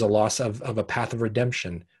sometimes a loss of a path of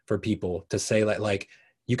redemption for people to say like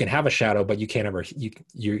you can have a shadow, but you can't ever,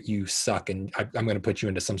 you suck. And I'm going to put you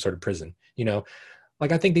into some sort of prison, you know?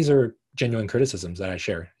 Like, I think these are genuine criticisms that I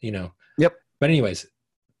share, you know? Yep. But anyways,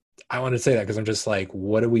 I want to say that because I'm just like,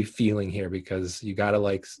 what are we feeling here? Because you got to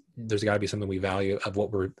like, there's got to be something we value of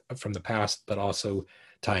what we're from the past, but also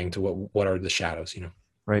tying to what are the shadows, you know?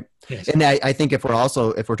 Right. Yes. And I think if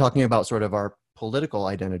we're talking about sort of our political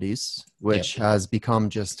identities, which has become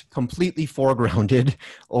just completely foregrounded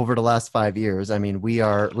over the last 5 years. I mean, we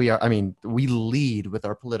lead with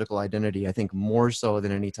our political identity, I think more so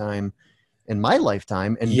than any time in my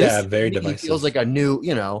lifetime. And this very really divisive. feels like a new,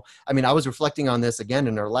 I mean, I was reflecting on this again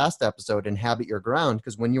in our last episode, Inhabit Your Ground,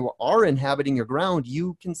 because when you are inhabiting your ground,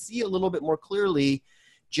 you can see a little bit more clearly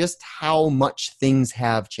just how much things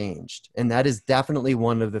have changed. And that is definitely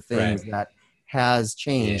one of the things that has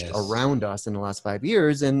changed around us in the last 5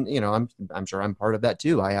 years. And, I'm sure I'm part of that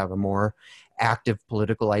too. I have a more active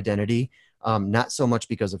political identity, not so much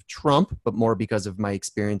because of Trump, but more because of my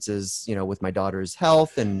experiences, with my daughter's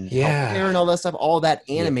health and healthcare and all that stuff. All that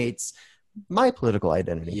animates my political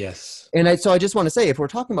identity. Yes. And so I just want to say, if we're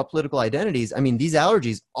talking about political identities, I mean, these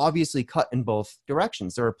allergies obviously cut in both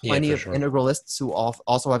directions. There are plenty of integralists who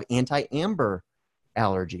also have anti-amber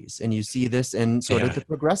allergies. And you see this in sort of the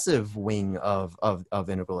progressive wing of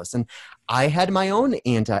integralists. And I had my own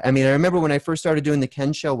I remember when I first started doing the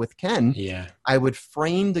Ken show with Ken, I would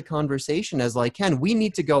frame the conversation as like, Ken, we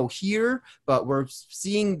need to go here, but we're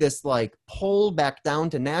seeing this like pull back down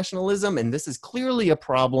to nationalism. And this is clearly a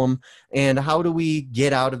problem. And how do we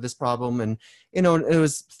get out of this problem? And, it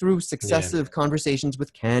was through successive conversations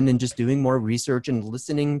with Ken and just doing more research and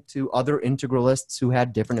listening to other integralists who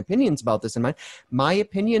had different opinions about this. And my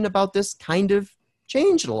opinion about this kind of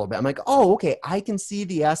changed a little bit. I'm like, oh, okay, I can see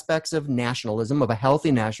the aspects of nationalism, of a healthy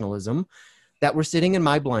nationalism, that were sitting in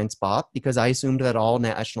my blind spot because I assumed that all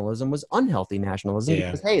nationalism was unhealthy nationalism.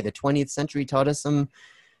 Because, hey, the 20th century taught us some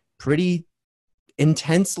pretty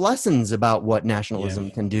intense lessons about what nationalism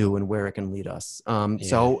can do and where it can lead us.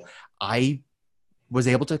 So I was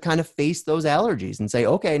able to kind of face those allergies and say,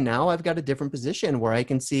 okay, now I've got a different position where I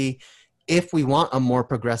can see if we want a more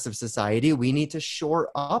progressive society, we need to shore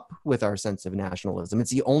up with our sense of nationalism.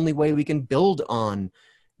 It's the only way we can build on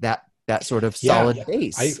that sort of solid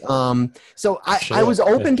base. So I was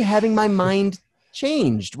open to having my mind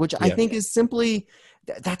changed, which I think is simply,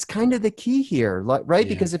 that's kind of the key here, right?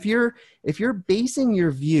 Because if you're basing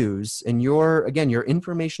your views and your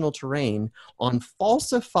informational terrain on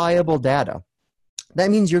falsifiable data, that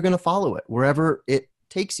means you're going to follow it wherever it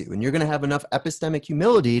takes you. And you're going to have enough epistemic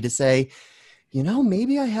humility to say,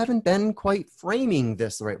 maybe I haven't been quite framing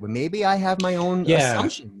this the right way. Maybe I have my own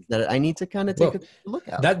assumptions that I need to kind of take a look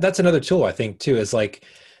at. That's another tool, I think, too, is like,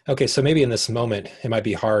 okay, so maybe in this moment, it might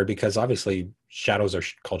be hard because obviously shadows are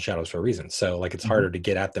called shadows for a reason. So like it's harder to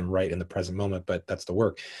get at them right in the present moment, but that's the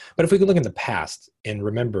work. But if we could look in the past and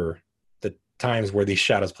remember the times where these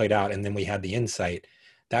shadows played out and then we had the insight,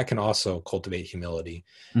 that can also cultivate humility.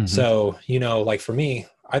 So, like for me,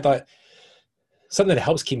 I thought something that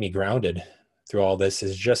helps keep me grounded through all this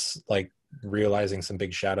is just like realizing some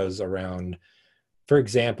big shadows around, for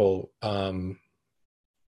example,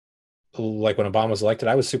 like when Obama was elected,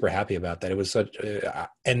 I was super happy about that. It was such,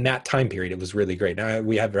 in that time period, it was really great. Now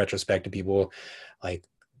we have retrospective people like,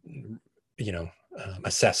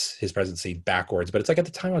 assess his presidency backwards, but it's like at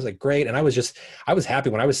the time I was like, great. And I was happy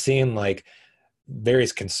when I was seeing like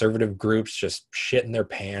various conservative groups just shitting their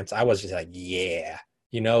pants. I was just like,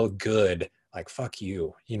 good. Like, fuck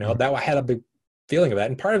you. That I had a big feeling of that.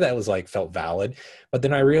 And part of that was like, felt valid. But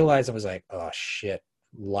then I realized I was like, oh shit.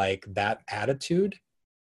 Like that attitude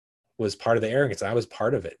was part of the arrogance. I was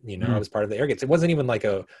part of it. I was part of the arrogance. It wasn't even like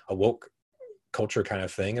a woke culture kind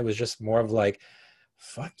of thing. It was just more of like,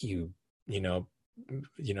 fuck you,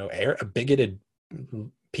 bigoted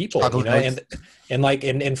people,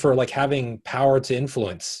 and for like having power to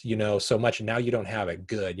influence, so much, and now you don't have it.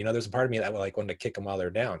 Good. There's a part of me that would like wanted to kick them while they're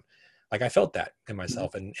down. Like I felt that in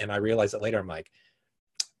myself. And I realized that later. I'm like,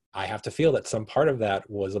 I have to feel that some part of that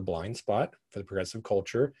was a blind spot for the progressive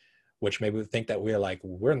culture which maybe we think that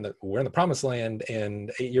we're in the promised land,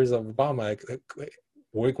 and 8 years of Obama,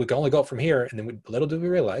 we can only go up from here. And then little do we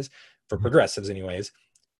realize, for progressives anyways,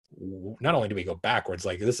 not only do we go backwards,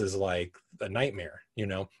 like this is like a nightmare,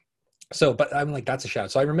 So, but I'm like, that's a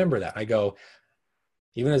shout. So I remember that. I go,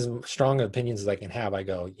 even as strong opinions as I can have, I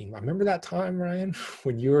go, I remember that time, Ryan,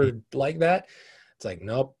 when you were like that. It's like,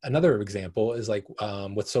 nope. Another example is like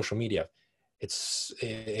with social media.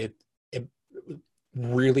 It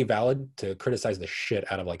really valid to criticize the shit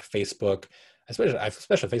out of like Facebook,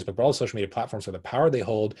 especially Facebook, but all social media platforms, for the power they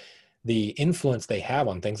hold, the influence they have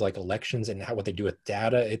on things like elections and what they do with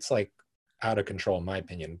data. It's like out of control, in my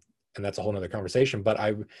opinion. And that's a whole nother conversation. But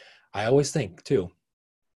I always think too,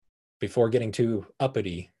 before getting too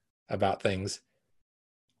uppity about things,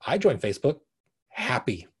 I joined Facebook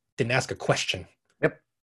happy, didn't ask a question.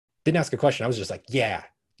 Didn't ask a question. I was just like, yeah,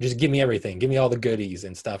 just give me everything. Give me all the goodies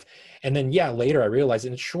and stuff. And then, later I realized,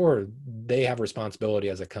 and sure, they have responsibility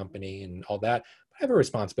as a company and all that. But I have a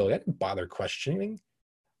responsibility. I didn't bother questioning.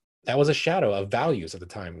 That was a shadow of values at the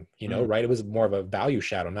time, right? It was more of a value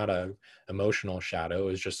shadow, not a emotional shadow.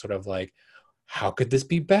 It was just sort of like, how could this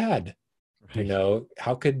be bad? Right.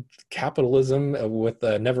 How could capitalism with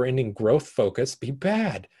a never-ending growth focus be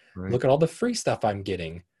bad? Right. Look at all the free stuff I'm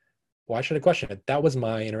getting. Why should I question it? That was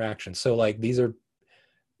my interaction. So like, these are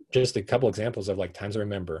just a couple examples of like times I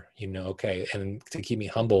remember, okay. And to keep me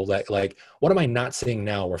humble, that like, what am I not seeing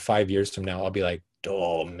now where 5 years from now, I'll be like,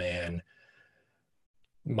 oh man,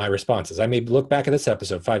 my responses. I may look back at this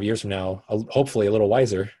episode 5 years from now, hopefully a little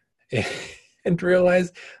wiser and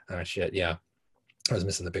realize, oh shit. Yeah. I was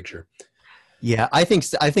missing the picture. Yeah. I think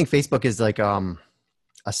Facebook is like a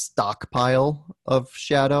stockpile of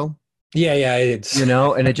shadow. Yeah, it's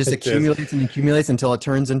and it just accumulates and accumulates until it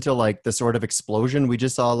turns into like the sort of explosion we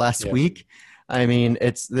just saw last week. I mean,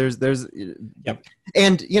 there's yep.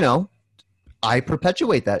 And I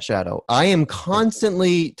perpetuate that shadow. I am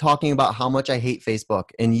constantly talking about how much I hate Facebook,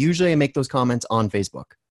 and usually I make those comments on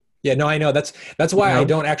Facebook. Yeah, no, I know. That's why I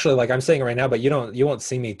don't actually, like I'm saying it right now, but you won't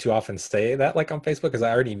see me too often say that like on Facebook, because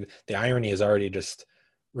the irony is already just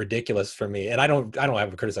ridiculous for me. And I don't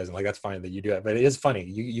have a criticism, like that's fine that you do it, but it is funny.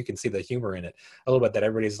 You can see the humor in it a little bit, that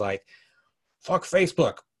everybody's like, fuck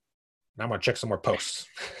Facebook, now I'm gonna check some more posts.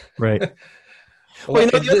 Right. Well,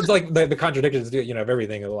 it's like the contradictions of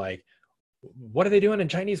everything. Like, what are they doing in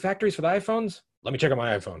Chinese factories for the iPhones? Let me check on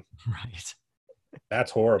my iPhone. Right.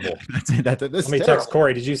 That's horrible. That's Let me text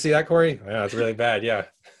Corey. Did you see that, Corey? Yeah, it's really bad. Yeah.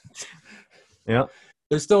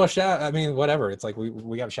 There's still a shadow. I mean, whatever. It's like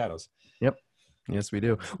we have shadows. Yep. Yes, we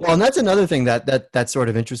do. Well, and that's another thing that's sort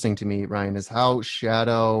of interesting to me, Ryan, is how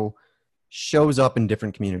shadow shows up in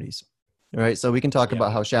different communities. All right. So we can talk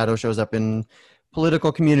about how shadow shows up in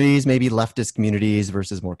political communities, maybe leftist communities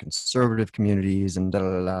versus more conservative communities, and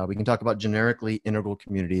we can talk about generically integral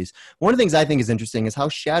communities. One of the things I think is interesting is how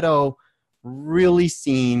shadow really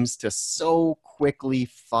seems to so quickly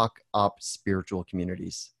fuck up spiritual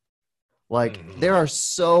communities. Like, there are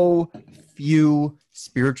so few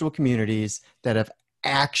spiritual communities that have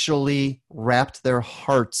actually wrapped their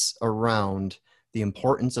hearts around the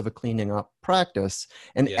importance of a cleaning up practice.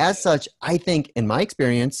 And as such, I think, in my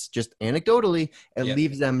experience, just anecdotally, it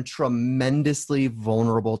leaves them tremendously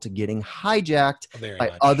vulnerable to getting hijacked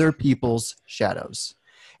by other people's shadows.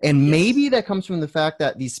 And maybe that comes from the fact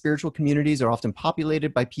that these spiritual communities are often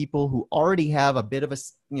populated by people who already have a bit of a,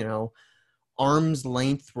 arm's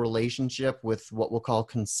length relationship with what we'll call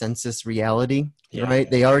consensus reality,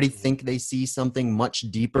 right? They already think they see something much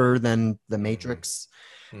deeper than the Matrix.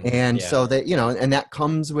 And so that, and that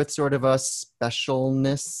comes with sort of a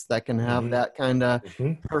specialness that can have that kind of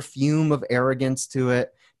perfume of arrogance to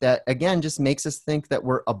it that, again, just makes us think that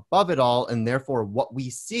we're above it all. And therefore what we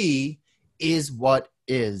see is what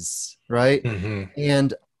is, right?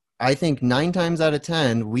 And I think 9 times out of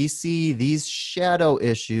 10, we see these shadow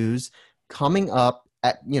issues coming up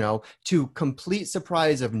at, to complete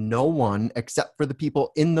surprise of no one except for the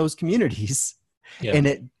people in those communities. And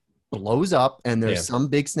it blows up and there's some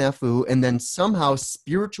big snafu, and then somehow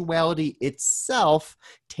spirituality itself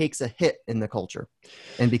takes a hit in the culture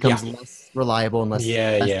and becomes less reliable and less.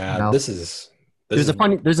 There's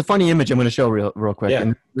a funny image I'm going to show real quick.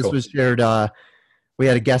 And this was shared. We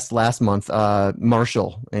had a guest last month,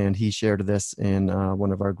 Marshall, and he shared this in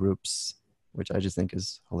one of our groups, which I just think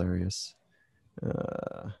is hilarious.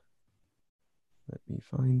 Let me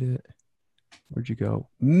find it. Where'd you go?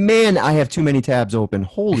 Man, I have too many tabs open.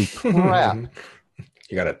 Holy crap.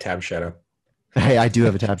 You got a tab shadow. Hey, I do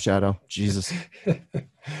have a tab shadow. Jesus.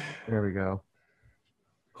 There we go.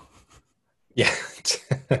 Yeah.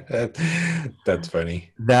 That's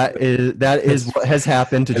funny. That is what has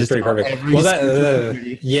happened to That's just pretty about perfect. every Well, spiritual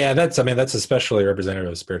community. yeah, that's especially representative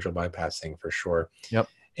of spiritual bypassing for sure. Yep.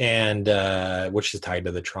 And which is tied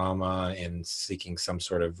to the trauma and seeking some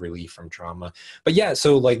sort of relief from trauma. But yeah,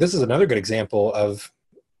 so like this is another good example of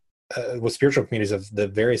with spiritual communities of the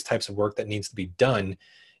various types of work that needs to be done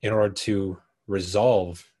in order to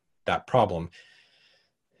resolve that problem.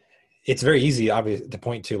 It's very easy, obvious, to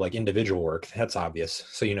point to like individual work. That's obvious.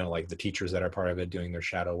 So, like the teachers that are part of it doing their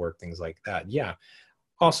shadow work, things like that. Yeah.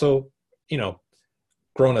 Also,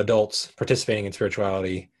 grown adults participating in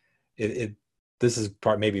spirituality. This is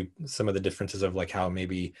part, maybe some of the differences of like how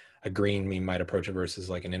maybe a green me might approach it versus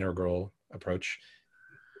like an integral approach.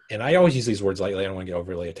 And I always use these words lightly. I don't want to get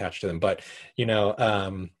overly attached to them, but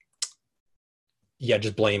yeah,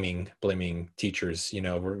 just blaming teachers,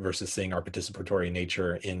 versus seeing our participatory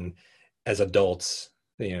nature in as adults,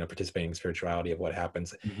 participating in spirituality of what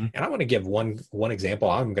happens. Mm-hmm. And I want to give one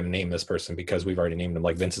example. I'm going to name this person because we've already named him.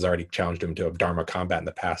 Like Vince has already challenged him to a Dharma combat in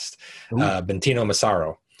the past. Bentinho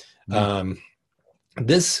Massaro. Mm-hmm.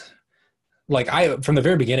 This, like from the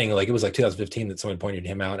very beginning, like it was like 2015 that someone pointed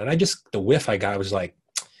him out, and the whiff I got was like,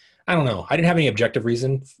 I don't know. I didn't have any objective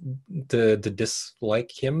reason to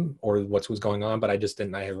dislike him or what was going on, but I just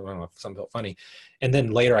didn't. I don't know, something felt funny. And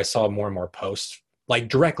then later I saw more and more posts, like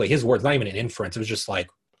directly his words, not even an inference. It was just like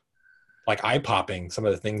eye popping. Some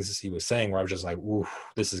of the things he was saying, where I was just like, "Ooh,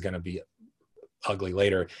 this is going to be ugly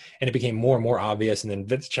later." And it became more and more obvious. And then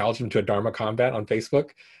Vince challenged him to a Dharma combat on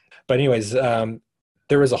Facebook. But anyways,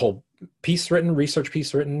 there was a whole research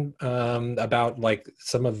piece written about like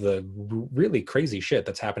some of the really crazy shit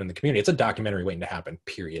that's happened in the community. It's a documentary waiting to happen,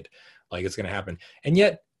 period. Like it's going to happen. And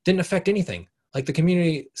yet didn't affect anything. Like the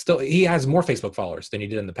community he has more Facebook followers than he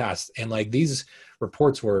did in the past. And like these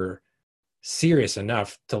reports were serious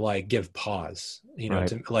enough to like give pause, right.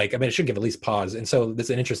 To like, I mean, it should give at least pause. And so this is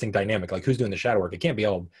an interesting dynamic. Like who's doing the shadow work? It can't be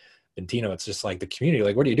all Bentinho. It's just like the community.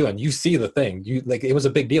 Like, what are you doing? You see the thing. Like, it was a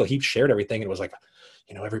big deal. He shared everything. And it was like,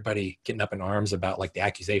 everybody getting up in arms about like the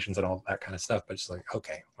accusations and all that kind of stuff. But it's like,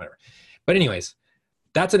 okay, whatever. But anyways,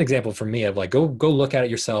 that's an example for me of like, go look at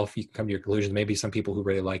it yourself. You can come to your conclusions. Maybe some people who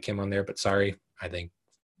really like him on there, but sorry, I think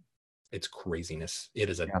it's craziness. It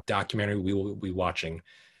is a documentary we will be watching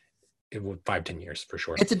in 5-10 years for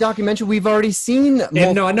sure. It's a documentary we've already seen.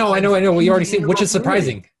 And no, I know. We already seen, which is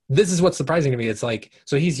surprising. This is what's surprising to me. It's like,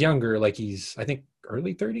 so he's younger, like he's, I think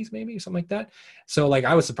early 30s, maybe something like that. So like,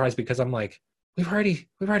 I was surprised because I'm like, we've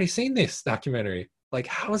already seen this documentary. Like,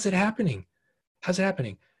 how is it happening? How's it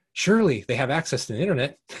happening? Surely they have access to the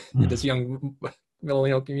internet, this young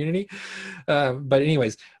millennial community. But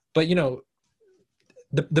anyways, there's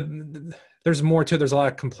more to it. There's a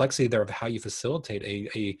lot of complexity there of how you facilitate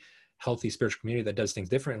a healthy spiritual community that does things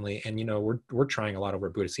differently. And, we're trying a lot over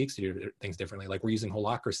at Buddhist Geeks to do things differently. Like we're using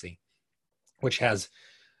holacracy, which has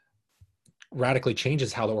radically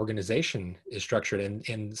changes how the organization is structured.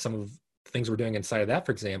 And some of the things we're doing inside of that,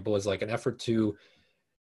 for example, is like an effort to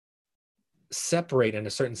separate in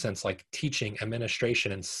a certain sense, like teaching,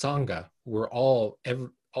 administration, and Sangha. We're all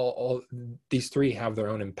these three have their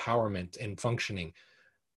own empowerment and functioning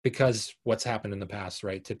because what's happened in the past,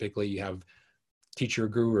 right? Typically you have teacher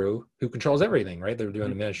guru who controls everything, right? They're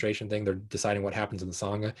doing administration thing. They're deciding what happens in the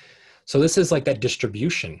Sangha. So this is like that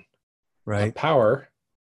distribution of power,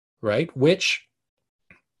 right? Which,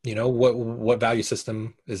 what value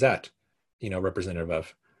system is that, representative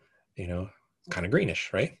of, kind of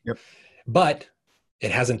greenish, right? Yep. But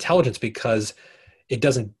it has intelligence because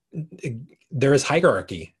there is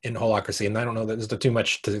hierarchy in holacracy. And I don't know that there's too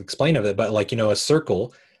much to explain of it, but like, a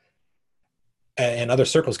circle and other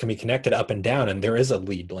circles can be connected up and down, and there is a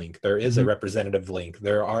lead link. There is a representative link.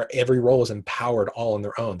 Every role is empowered all on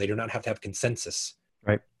their own. They do not have to have consensus.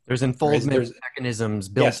 Right. There's enfoldment mechanisms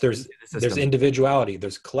built. Yes, there's individuality,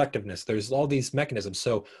 there's collectiveness, there's all these mechanisms.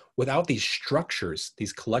 So without these structures,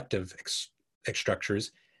 these collective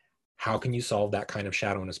structures, how can you solve that kind of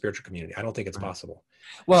shadow in a spiritual community? I don't think it's possible.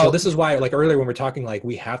 Well, so this is why, like earlier when we're talking, like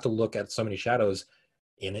we have to look at so many shadows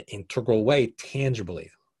in an integral way, tangibly,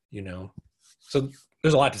 So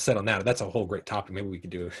there's a lot to say on that. That's a whole great topic. Maybe we could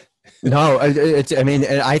do. No,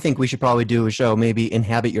 I think we should probably do a show, maybe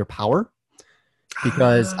Inhabit Your Power.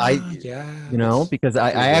 Because I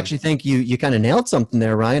actually think you kind of nailed something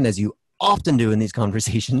there, Ryan, as you often do in these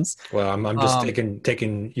conversations. Well, I'm just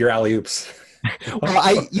taking your alley-oops. Well,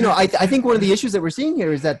 I think one of the issues that we're seeing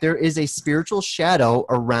here is that there is a spiritual shadow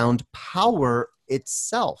around power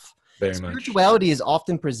itself. Spirituality is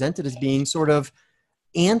often presented as being sort of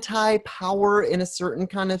anti-power in a certain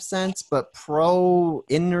kind of sense, but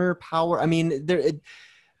pro-inner power. I mean,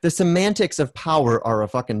 the semantics of power are a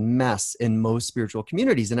fucking mess in most spiritual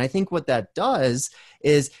communities. And I think what that does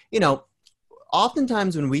is,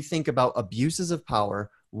 oftentimes when we think about abuses of power,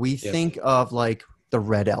 we think of like the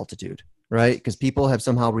red altitude, right? Because people have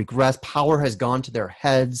somehow regressed. Power has gone to their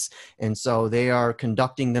heads. And so they are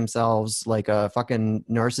conducting themselves like a fucking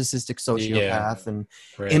narcissistic sociopath and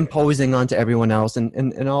imposing onto everyone else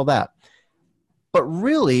and all that. But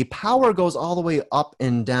really, power goes all the way up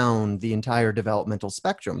and down the entire developmental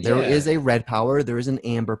spectrum. There is a red power, there is an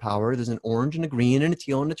amber power, there's an orange and a green and a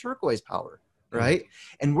teal and a turquoise power, right?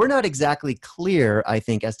 And we're not exactly clear, I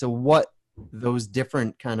think, as to what those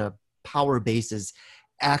different kind of power bases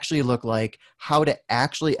actually look like, how to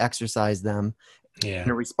actually exercise them in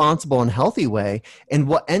a responsible and healthy way. And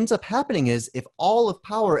what ends up happening is if all of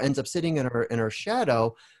power ends up sitting in our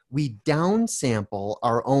shadow, we downsample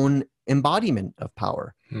our own embodiment of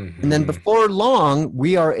power. And then before long,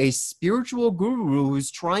 we are a spiritual guru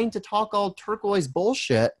who's trying to talk all turquoise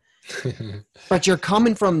bullshit, but you're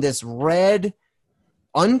coming from this red,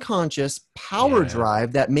 unconscious power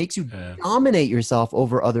drive that makes you dominate yourself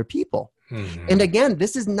over other people. And again,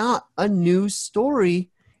 this is not a new story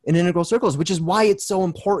in integral circles, which is why it's so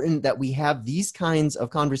important that we have these kinds of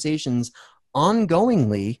conversations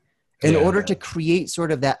ongoingly in order to create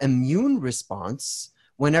sort of that immune response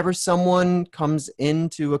whenever someone comes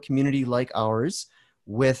into a community like ours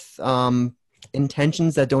with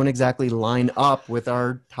intentions that don't exactly line up with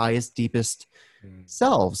our highest, deepest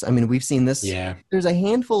selves. I mean, we've seen this. There's a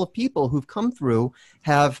handful of people who've come through,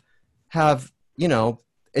 have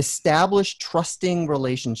established trusting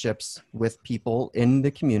relationships with people in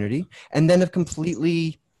the community, and then have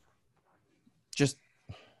completely just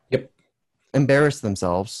embarrassed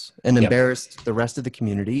themselves and embarrassed the rest of the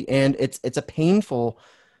community. And it's a painful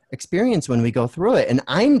experience when we go through it. And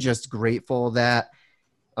I'm just grateful that,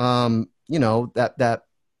 that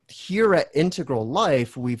here at Integral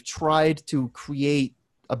Life, we've tried to create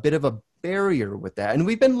a bit of a barrier with that. And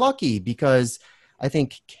we've been lucky because I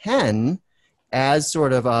think Ken, as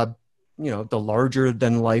sort of a, the larger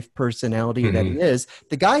than life personality that he is,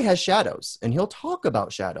 the guy has shadows and he'll talk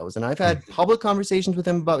about shadows. And I've had public conversations with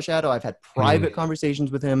him about shadow. I've had private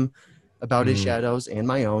conversations with him about his shadows and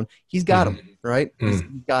my own. He's got them, right? He's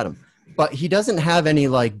got them, but he doesn't have any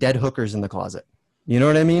like dead hookers in the closet. You know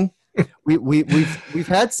what I mean? We've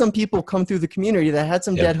had some people come through the community that had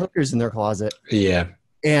some dead hookers in their closet.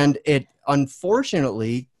 And it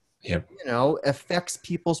unfortunately affects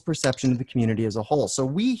people's perception of the community as a whole. So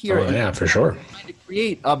we here, for sure, trying to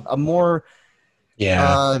create a more,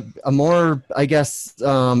 I guess,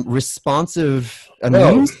 responsive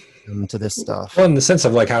immune system to this stuff. Well, in the sense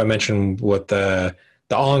of like how I mentioned what the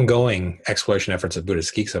ongoing exploration efforts of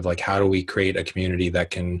Buddhist geeks of like, how do we create a community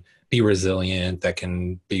that can be resilient, that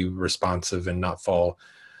can be responsive and not fall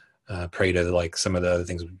prey to like some of the other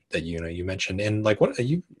things that you mentioned. And like what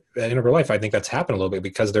you Integral Life, I think that's happened a little bit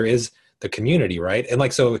because there is the community, right? And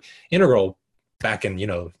like so Integral back in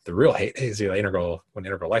the real hate is Integral, when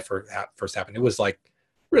Integral Life first happened, it was like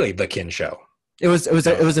really the Kin show. It was a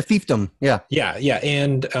fiefdom.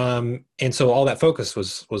 And so all that focus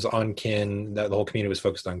was on Kin. The whole community was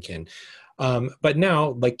focused on Kin. But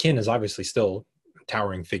now like Kin is obviously still a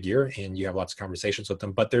towering figure and you have lots of conversations with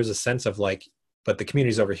them, but there's a sense of like, but the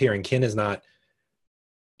community's over here and Kin is not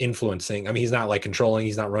influencing. I mean, he's not like controlling,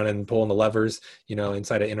 he's not running, pulling the levers,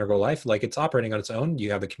 inside of Integral Life. Like it's operating on its own.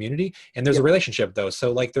 You have the community and there's a relationship though.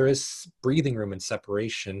 So like there is breathing room and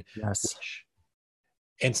separation,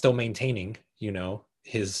 and still maintaining,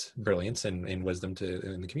 his brilliance and wisdom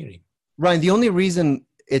in the community. Ryan, the only reason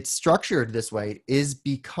it's structured this way is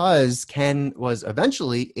because Ken was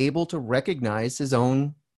eventually able to recognize his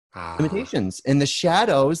own limitations and the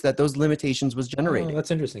shadows that those limitations was generating. Oh,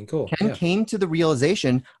 that's interesting. Cool. Ken came to the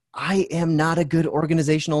realization, I am not a good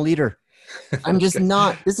organizational leader. I'm just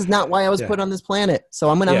not. This is not why I was put on this planet. So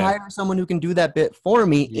I'm going to hire someone who can do that bit for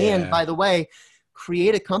me. And by the way,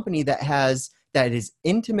 create a company that is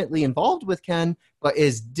intimately involved with Ken, but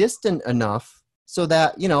is distant enough so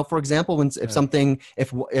that, for example,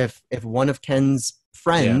 if one of Ken's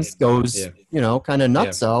friends goes, kind of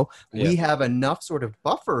nutso, we have enough sort of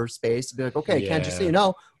buffer space to be like, okay, Ken, just so you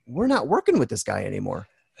know, we're not working with this guy anymore.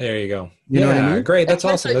 There you go. You know what I mean? Great. That's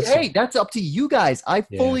awesome. Like, hey, that's up to you guys. I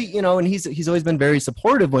fully, and he's always been very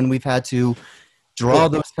supportive when we've had to draw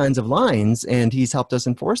those kinds of lines, and he's helped us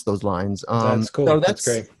enforce those lines. That's cool. So that's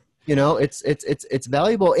great. It's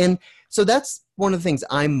valuable. And so that's one of the things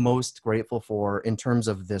I'm most grateful for in terms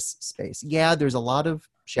of this space. Yeah, there's a lot of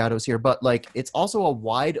shadows here, but like it's also a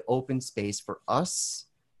wide open space for us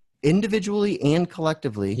individually and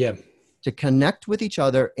collectively to connect with each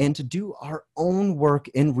other and to do our own work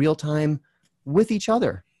in real time with each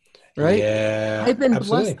other. Right? Yeah, I've been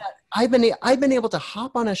absolutely. blessed that I've been able to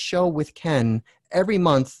hop on a show with Ken every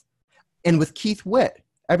month, and with Keith Witt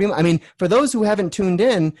I mean, for those who haven't tuned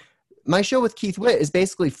in, my show with Keith Witt is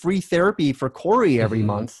basically free therapy for Corey every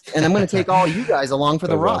month, and I'm going to take all you guys along for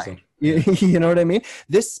the That's ride. awesome. You know what I mean?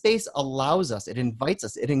 This space allows us, it invites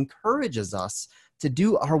us, it encourages us to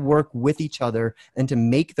do our work with each other and to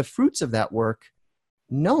make the fruits of that work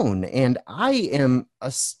known. And I am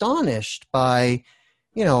astonished by,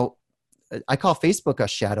 you know, I call Facebook a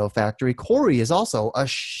shadow factory. Corey is also a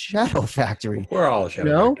shadow factory. We're all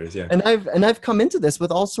shadow factors, yeah. And I've come into this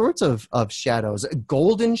with all sorts of shadows,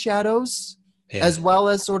 golden shadows, as well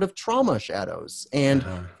as sort of trauma shadows. And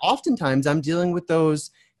oftentimes I'm dealing with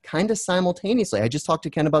those kind of simultaneously. I just talked to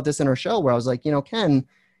Ken about this in our show where I was like, you know, Ken,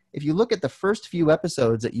 if you look at the first few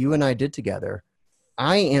episodes that you and I did together,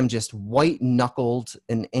 I am just white-knuckled,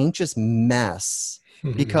 an anxious mess.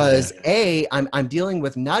 Because I'm dealing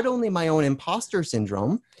with not only my own imposter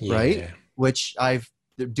syndrome, right? Which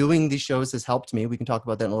doing these shows has helped me. We can talk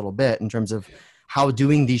about that in a little bit in terms of how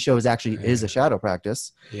doing these shows actually is a shadow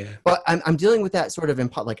practice. Yeah. But I'm dealing with that sort of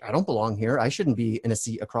like, I don't belong here. I shouldn't be in a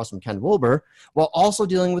seat across from Ken Wilber, while also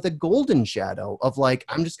dealing with a golden shadow of like,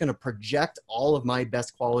 I'm just going to project all of my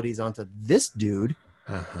best qualities onto this dude,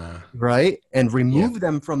 right? And remove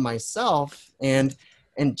them from myself. And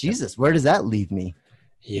Jesus, where does that leave me?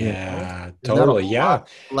 Yeah, you know? totally. Yeah.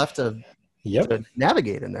 Left to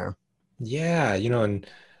navigate in there. Yeah. You know, and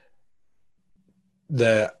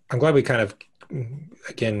I'm glad we kind of,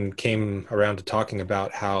 again, came around to talking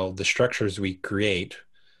about how the structures we create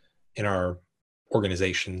in our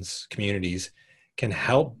organizations, communities, can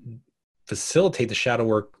help facilitate the shadow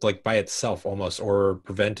work like by itself almost, or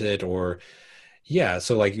prevent it, or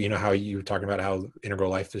so like, you know, how you were talking about how Integral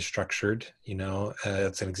Life is structured, you know,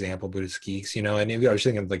 that's an example. Buddhist Geeks, you know, and I was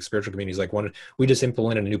thinking like spiritual communities, like we just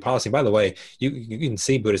implemented a new policy. By the way, you can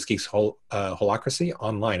see Buddhist Geeks Holacracy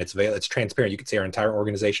online. It's transparent. You can see our entire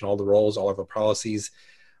organization, all the roles, all of our policies,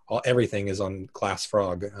 everything is on Class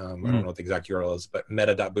Frog. I don't know what the exact URL is, but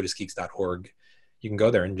meta.buddhistgeeks.org. You can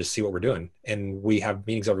go there and just see what we're doing. And we have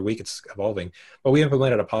meetings every week. It's evolving. But we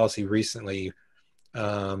implemented a policy recently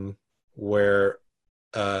where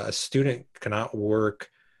a student cannot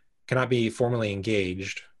be formally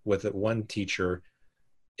engaged with one teacher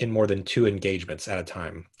in more than 2 engagements at a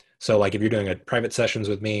time. So like if you're doing a private sessions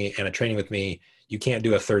with me and a training with me, you can't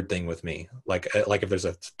do a third thing with me. Like if there's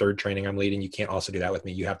a third training I'm leading, you can't also do that with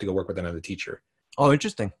me. You have to go work with another teacher. Oh,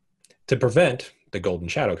 interesting. To prevent the golden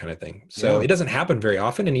shadow kind of thing. So it doesn't happen very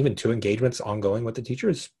often. And even 2 engagements ongoing with the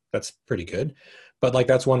teachers, that's pretty good. But like,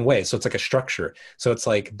 that's one way. So it's like a structure. So it's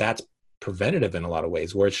like, that's preventative in a lot of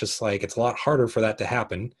ways, where it's just like, it's a lot harder for that to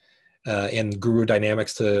happen and guru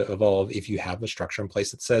dynamics to evolve if you have a structure in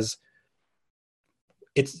place that says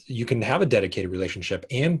you can have a dedicated relationship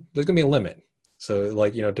and there's gonna be a limit. So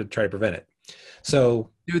like, you know, to try to prevent it.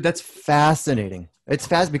 So dude, that's fascinating. It's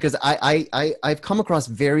fast because I've come across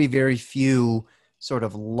very, very few sort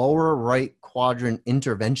of lower right quadrant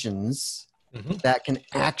interventions that can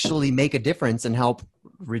actually make a difference and help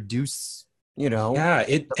reduce, you know,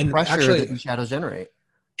 the pressure actually, that the shadows generate.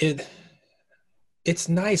 It's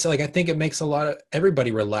nice. Like, I think it makes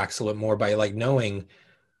everybody relax a little more by like knowing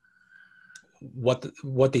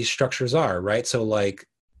what these structures are, right? So like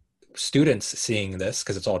students seeing this,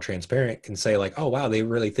 because it's all transparent, can say like, oh wow, they're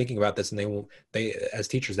really thinking about this, and they as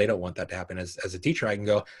teachers, they don't want that to happen. As a teacher, I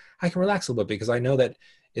can relax a little bit because I know that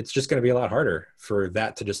it's just going to be a lot harder for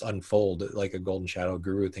that to just unfold. Like a golden shadow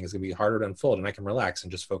guru thing is going to be harder to unfold, and I can relax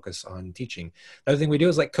and just focus on teaching. The other thing we do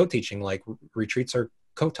is like co-teaching. Like retreats are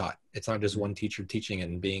co-taught. It's not just one teacher teaching it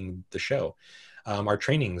and being the show. Our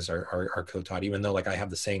trainings are co-taught, even though like I have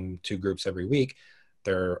the same 2 groups every week.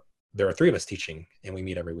 There are 3 of us teaching and we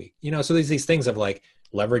meet every week, you know? So these things of like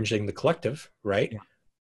leveraging the collective, right? Yeah.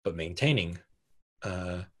 But maintaining,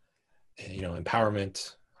 you know,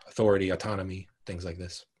 empowerment, authority, autonomy, things like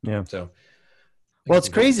this. Yeah. So, well, it's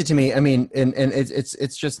crazy to me. I mean, and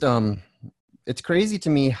it's just, it's crazy to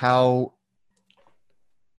me how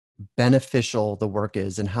beneficial the work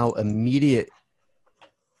is and how immediately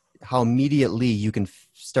you can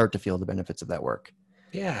start to feel the benefits of that work.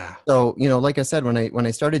 Yeah. So, you know, like I said, when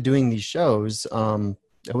I started doing these shows, that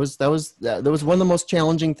was one of the most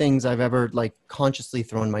challenging things I've ever like consciously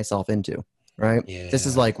thrown myself into. Right. Yeah. This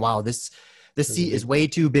is like, wow, this seat is way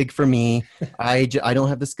too big for me. I don't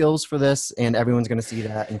have the skills for this, and everyone's going to see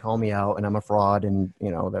that and call me out, and I'm a fraud, and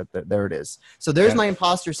you know, there it is. So there's my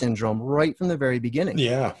imposter syndrome right from the very beginning.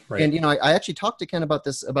 Yeah. Right. And, you know, I actually talked to Ken about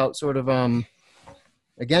this, about sort of,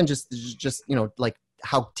 again, just, like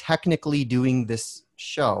how technically doing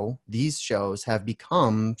these shows have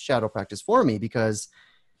become shadow practice for me, because,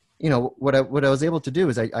 what I was able to do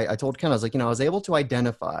is I told Ken, I was like, I was able to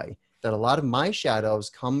identify that a lot of my shadows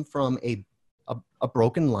come from a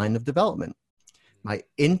broken line of development. My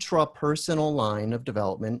intrapersonal line of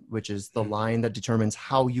development, which is the line that determines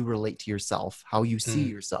how you relate to yourself, how you see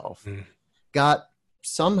yourself, got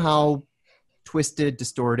somehow twisted,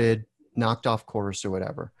 distorted, knocked off course or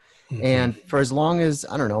whatever. And for as long as,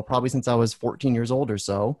 I don't know, probably since I was 14 years old or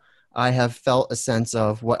so, I have felt a sense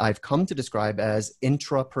of what I've come to describe as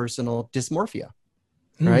intrapersonal dysmorphia.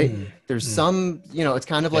 Right? There's some, it's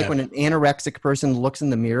kind of like when an anorexic person looks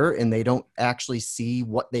in the mirror and they don't actually see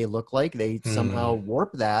what they look like. They somehow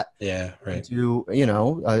warp that into,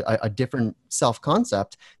 a different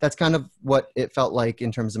self-concept. That's kind of what it felt like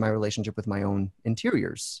in terms of my relationship with my own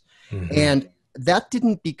interiors. And that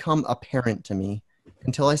didn't become apparent to me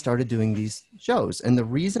until I started doing these shows. And the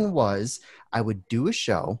reason was, I would do a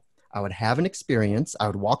show, I would have an experience, I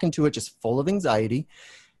would walk into it just full of anxiety,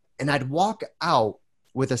 and I'd walk out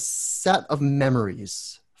with a set of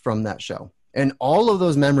memories from that show. And all of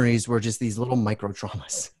those memories were just these little micro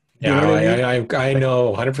traumas. Yeah, I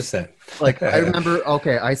know 100%. Like, I remember,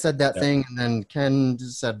 okay, I said that thing, and then Ken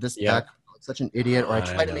just said this back, like such an idiot, or I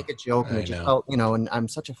tried to make a joke, and it just felt, and I'm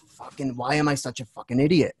such a why am I such a fucking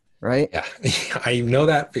idiot, right? Yeah, I know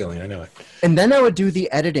that feeling, I know it. And then I would do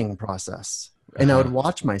the editing process, and I would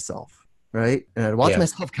watch myself. Right. And I'd watch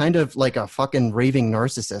myself kind of like a fucking raving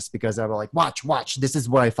narcissist, because I was like, watch, this is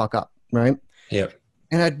where I fuck up. Right. Yeah.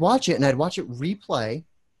 And I'd watch it replay.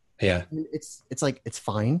 Yeah. And it's like, it's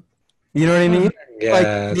fine. You know what I mean?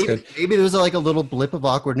 Yeah. Like, maybe there was like a little blip of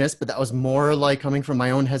awkwardness, but that was more like coming from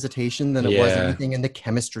my own hesitation than it was anything in the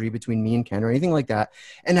chemistry between me and Ken or anything like that.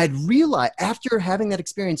 And I'd realize, after having that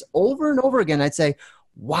experience over and over again, I'd say,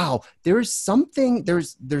 wow, there's something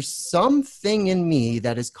in me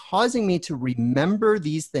that is causing me to remember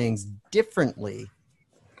these things differently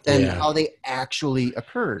than how they actually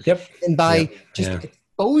occurred. And by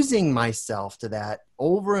exposing myself to that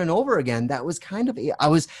over and over again, that was kind of,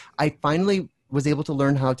 I finally was able to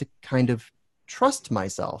learn how to kind of trust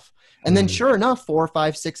myself. And then sure enough, 4,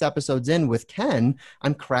 5, 6 episodes in with Ken,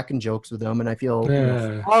 I'm cracking jokes with him, and I feel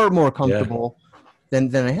far more comfortable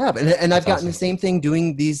than I have. And I've gotten the same thing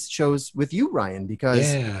doing these shows with you, Ryan,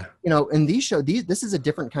 because, in these shows, this is a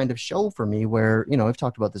different kind of show for me where, I've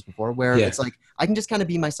talked about this before, where it's like, I can just kind of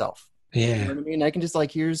be myself. You know what I mean? I can just like,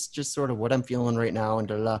 here's just sort of what I'm feeling right now.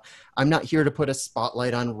 And I'm not here to put a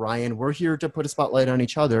spotlight on Ryan. We're here to put a spotlight on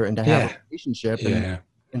each other and to have a relationship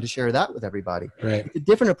and to share that with everybody. Right. It's a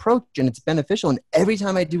different approach, and it's beneficial. And every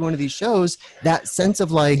time I do one of these shows, that sense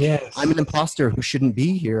of like, I'm an imposter who shouldn't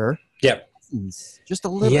be here. Yep. Just a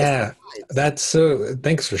little. Yeah, that's so.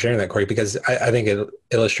 Thanks for sharing that, Corey, because I think it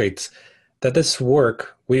illustrates that this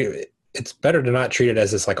work, it's better to not treat it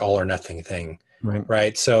as this like all or nothing thing,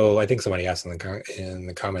 right? So I think somebody asked in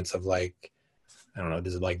the comments of like, I don't know,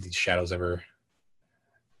 does it like these shadows ever,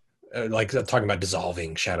 like talking about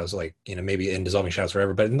dissolving shadows, like, maybe in dissolving shadows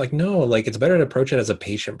forever, but like no, like it's better to approach it as a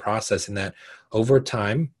patient process, in that over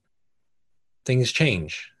time things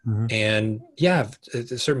change. And at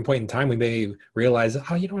a certain point in time, we may realize,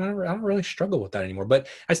 I don't really struggle with that anymore. But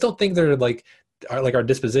I still think they're like our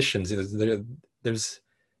dispositions. There's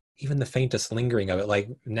even the faintest lingering of it. Like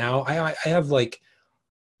now, I have like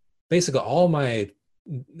basically all my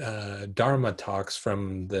Dharma talks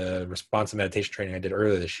from the responsive meditation training I did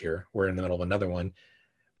earlier this year. We're in the middle of another one,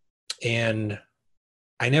 and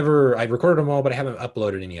I recorded them all, but I haven't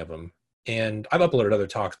uploaded any of them. And I've uploaded other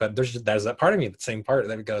talks, but there's that part of me, the same part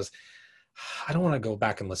that goes, I don't want to go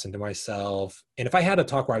back and listen to myself. And if I had a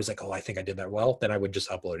talk where I was like, oh, I think I did that well, then I would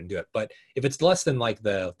just upload and do it. But if it's less than like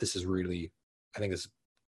I think this is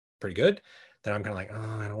pretty good, then I'm kind of like,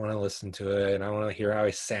 oh, I don't want to listen to it, and I want to hear how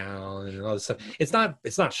I sound and all this stuff. It's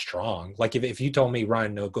not strong. Like if you told me,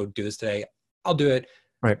 Ryan, no, go do this today, I'll do it.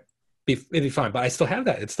 Right. It'd be fine, but I still have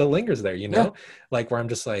that. It still lingers there, like where I'm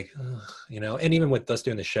just like, and even with us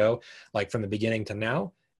doing the show, like from the beginning to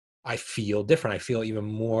now, I feel different. I feel even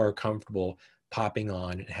more comfortable popping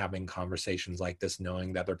on and having conversations like this,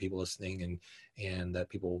 knowing that there are people listening and that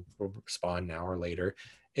people will respond now or later.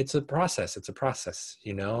 It's a process. And it's a process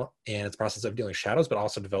of dealing with shadows, but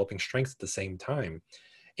also developing strengths at the same time.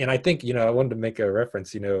 And I think, I wanted to make a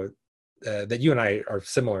reference, that you and I are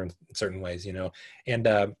similar in certain ways,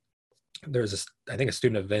 and there's I think a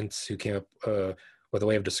student of Vince who came up with a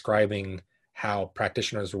way of describing how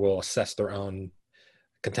practitioners will assess their own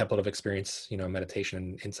contemplative experience, meditation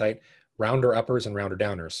and insight, rounder uppers and rounder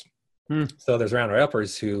downers. So there's rounder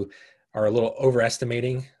uppers who are a little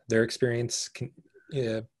overestimating their experience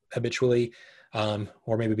habitually,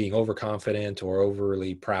 or maybe being overconfident or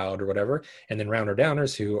overly proud or whatever. And then rounder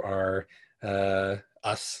downers who are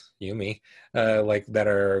us, you, me, like that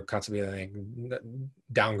are constantly like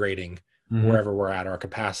downgrading wherever we're at, our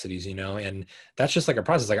capacities, you know. And that's just like a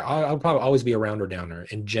process. Like I'll probably always be a rounder downer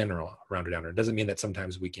in general. Rounder downer. It doesn't mean that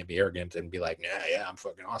sometimes we can't be arrogant and be like, nah, yeah, I'm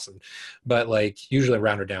fucking awesome, but like usually a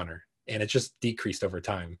rounder downer, and it's just decreased over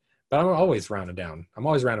time. But I'm always rounded down. I'm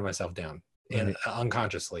always rounding myself down, and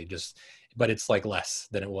unconsciously just, but it's like less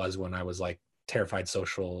than it was when I was like terrified,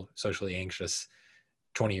 socially anxious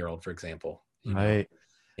 20-year-old, for example. Right.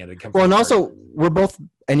 Yeah. Well, and also we're both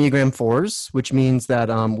Enneagram 4s, which means that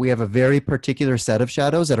we have a very particular set of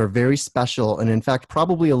shadows that are very special, and in fact,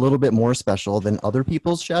 probably a little bit more special than other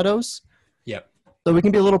people's shadows. Yep. So we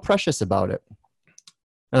can be a little precious about it.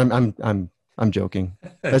 I'm joking.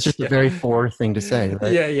 That's just a very 4 thing to say,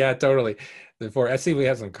 right? Yeah, totally. I see we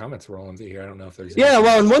have some comments rolling through here. I don't know if there's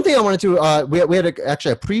well, and one thing I wanted to we had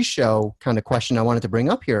actually a pre-show kind of question I wanted to bring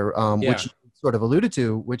up here, which you sort of alluded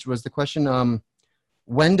to, which was the question,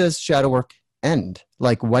 when does shadow work end?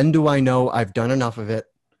 Like, when do I know I've done enough of it?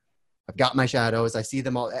 I've got my shadows. I see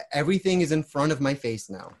them all. Everything is in front of my face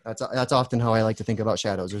now. That's often how I like to think about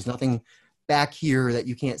shadows. There's nothing back here that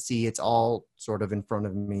you can't see. It's all sort of in front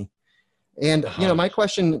of me. And, you know, my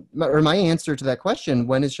question, or my answer to that question,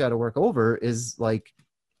 when is shadow work over, is like,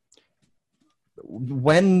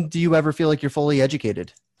 when do you ever feel like you're fully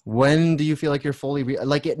educated? When do you feel like you're fully,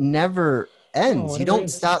 like it never ends. You don't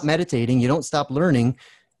stop meditating. You don't stop learning.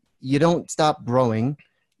 You don't stop growing.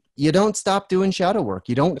 You don't stop doing shadow work.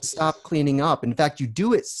 You don't stop cleaning up. In fact, you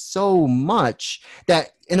do it so much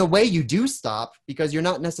that in a way you do stop, because you're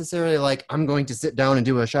not necessarily like, I'm going to sit down and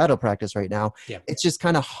do a shadow practice right now. Yeah. It's just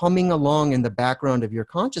kind of humming along in the background of your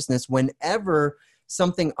consciousness whenever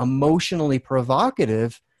something emotionally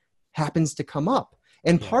provocative happens to come up.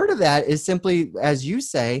 And part of that is simply, as you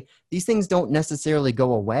say, these things don't necessarily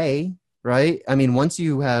go away, right? I mean, once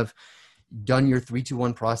you have done your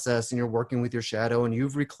 3-2-1 process and you're working with your shadow and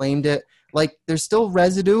you've reclaimed it, like there's still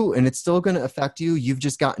residue and it's still going to affect you. You've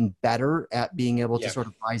just gotten better at being able to sort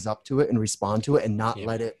of rise up to it and respond to it and not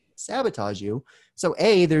let it sabotage you. So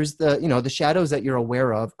there's the, you know, the shadows that you're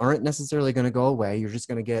aware of aren't necessarily going to go away. You're just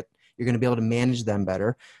going to you're going to be able to manage them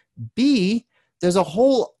better. B, there's a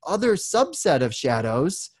whole other subset of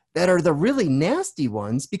shadows that are the really nasty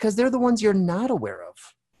ones, because they're the ones you're not aware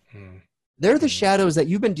of. They're the shadows that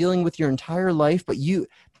you've been dealing with your entire life, but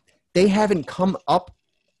they haven't come up,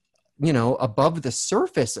 you know, above the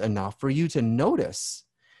surface enough for you to notice.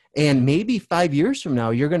 And maybe 5 years from now,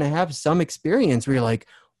 you're going to have some experience where you're like,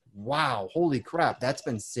 wow, holy crap, that's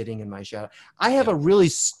been sitting in my shadow. I have a really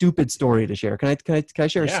stupid story to share. Can I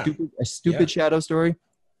share a stupid shadow story?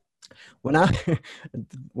 When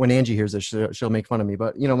Angie hears this, she'll make fun of me.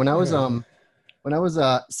 But, you know, when I was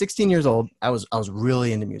 16 years old, I was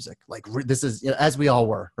really into music. Like this is, as we all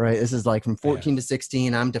were, right? This is like from 14 to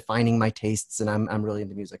 16. I'm defining my tastes, and I'm really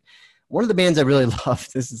into music. One of the bands I really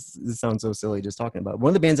loved. This sounds so silly just talking about it. One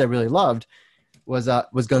of the bands I really loved was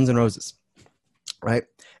Guns N' Roses, right?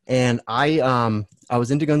 And I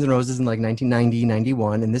was into Guns N' Roses in like 1990,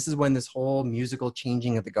 91, and this is when this whole musical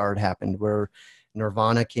changing of the guard happened, where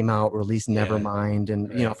Nirvana came out, released Nevermind.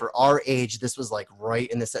 And, you know, for our age, this was like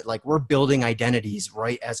right in the set, like we're building identities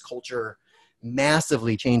right as culture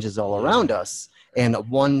massively changes all around us. And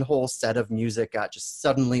one whole set of music got just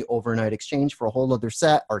suddenly overnight exchanged for a whole other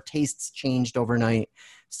set. Our tastes changed overnight.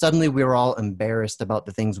 Suddenly we were all embarrassed about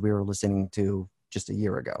the things we were listening to just a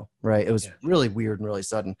year ago, right? It was really weird and really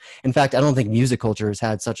sudden. In fact, I don't think music culture has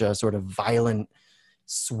had such a sort of violent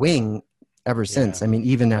swing ever since. I mean,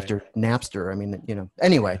 even after Napster, I mean, you know,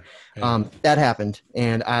 anyway, that happened.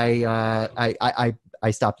 And I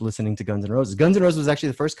stopped listening to Guns N' Roses. Guns N' Roses was actually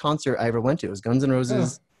the first concert I ever went to. It was Guns N'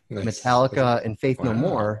 Roses, Metallica, and Faith No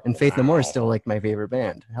More. And Faith No More is still like my favorite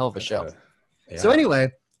band. Hell of a show. So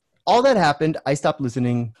anyway, all that happened. I stopped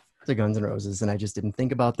listening to Guns N' Roses, and I just didn't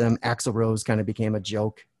think about them. Axl Rose kind of became a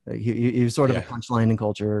joke. He was sort of a punchline in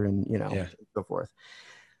culture, and, you know, so forth.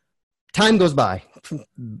 Time goes by,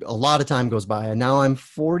 a lot of time goes by, and now I'm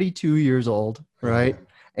 42 years old, right?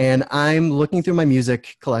 And I'm looking through my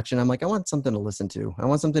music collection. I'm like, I want something to listen to. I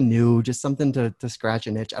want something new, just something to scratch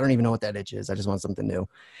an itch. I don't even know what that itch is. I just want something new.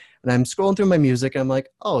 And I'm scrolling through my music, and I'm like,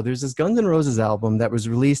 oh, there's this Guns N' Roses album that was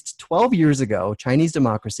released 12 years ago, Chinese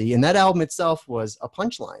Democracy, and that album itself was a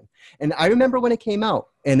punchline. And I remember when it came out,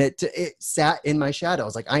 and it sat in my shadow. I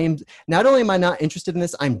was like, not only am I not interested in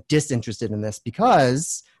this, I'm disinterested in this,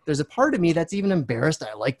 because there's a part of me that's even embarrassed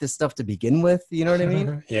I like this stuff to begin with. You know what I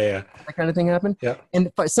mean? Yeah. That kind of thing happened. Yeah.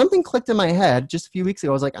 And something clicked in my head just a few weeks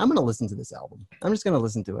ago. I was like, I'm going to listen to this album. I'm just going to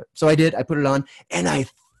listen to it. So I did. I put it on and I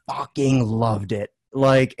fucking loved it.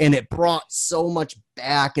 Like, and it brought so much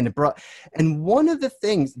back, and one of the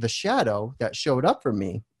things, the shadow that showed up for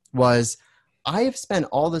me was I have spent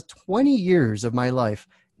all the 20 years of my life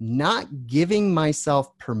not giving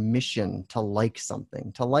myself permission to like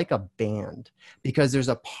something, to like a band, because there's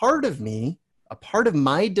a part of me, a part of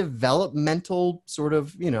my developmental sort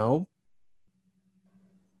of,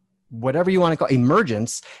 whatever you want to call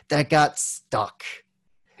emergence, that got stuck.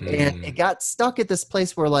 And it got stuck at this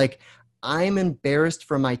place where like, I'm embarrassed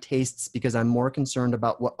for my tastes because I'm more concerned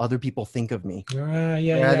about what other people think of me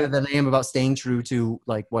rather than I am about staying true to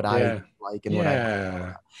like what I like and what I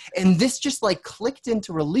like. And this just like clicked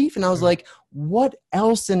into relief. And I was like, what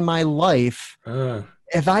else in my life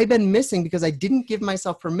have I been missing because I didn't give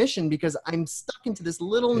myself permission because I'm stuck into this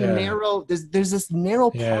little narrow, there's this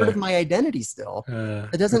narrow part of my identity still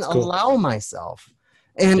that doesn't allow myself.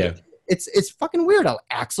 And it's fucking weird how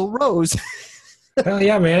Axl Rose. Hell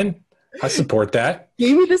yeah, man. I support that.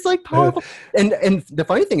 Gave me this like powerful, and the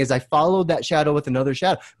funny thing is I followed that shadow with another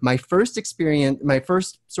shadow. My first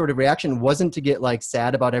sort of reaction wasn't to get like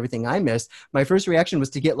sad about everything I missed. My first reaction was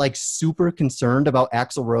to get like super concerned about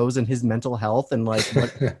Axl Rose and his mental health and like,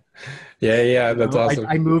 that's awesome.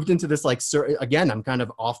 I moved into this like, again, I'm kind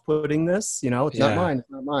of off-putting this, it's not mine.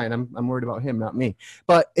 It's not mine. I'm worried about him, not me.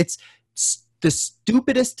 But it's the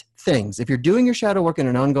stupidest things. If you're doing your shadow work in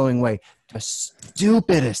an ongoing way, the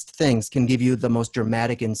stupidest things can give you the most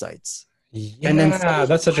dramatic insights. Yeah, and then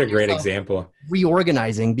that's such a great example.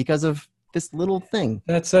 Reorganizing because of this little thing.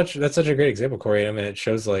 That's such a great example, Corey. I mean, it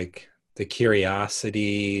shows like the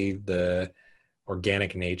curiosity, the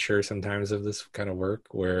organic nature sometimes of this kind of work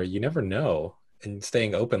where you never know, and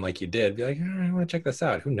staying open like you did, be like, I want to check this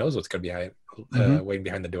out. Who knows what's going to be waiting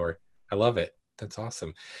behind the door. I love it. That's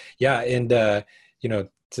awesome. Yeah. And,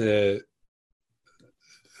 to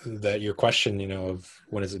your question, of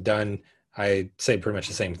when is it done, I say pretty much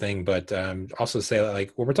the same thing, but also say that,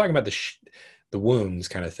 like, when we're talking about the wounds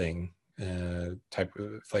kind of thing, type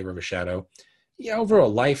of flavor of a shadow, over a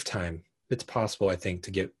lifetime, it's possible, I think,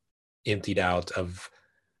 to get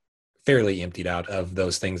fairly emptied out of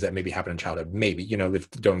those things that maybe happened in childhood, maybe, if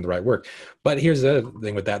doing the right work. But here's the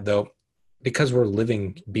thing with that, though. Because we're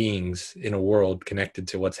living beings in a world connected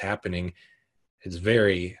to what's happening, it's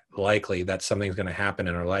very likely that something's going to happen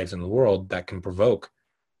in our lives in the world that can provoke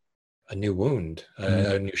a new wound,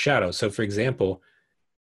 a new shadow. So, for example,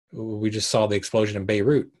 we just saw the explosion in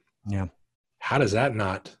Beirut. Yeah. How does that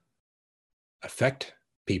not affect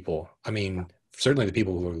people? I mean, certainly the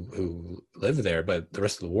people who live there, but the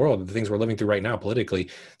rest of the world, the things we're living through right now politically,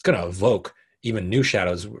 it's going to evoke even new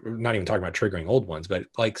shadows. We're not even talking about triggering old ones, but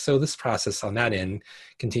like, so this process on that end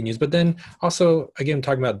continues. But then also, again,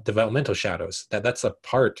 talking about developmental shadows, that's a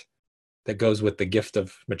part that goes with the gift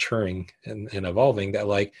of maturing and evolving, that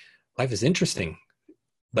like life is interesting.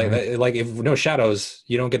 Like if no shadows,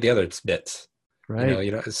 you don't get the other bits,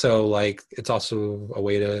 right? So like, it's also a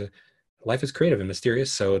way life is creative and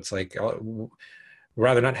mysterious. So it's like,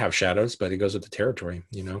 rather not have shadows, but it goes with the territory,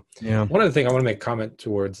 Yeah. One other thing I want to make a comment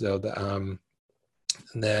towards, though,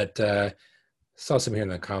 that saw some here in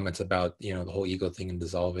the comments about, the whole ego thing and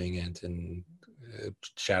dissolving and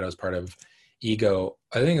shadows part of ego.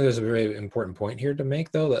 I think there's a very important point here to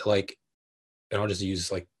make, though, that like, and I'll just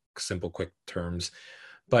use like simple, quick terms,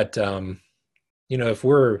 but, if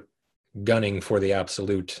we're gunning for the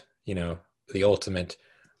absolute, the ultimate,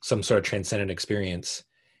 some sort of transcendent experience,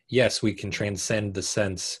 yes, we can transcend the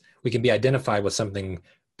sense. We can be identified with something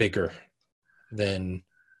bigger than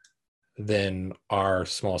our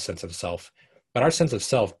small sense of self. But our sense of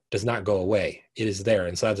self does not go away. It is there.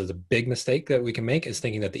 And so that's a big mistake that we can make, is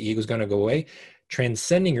thinking that the ego is going to go away.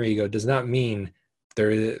 Transcending your ego does not mean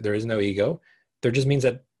there is no ego. There just means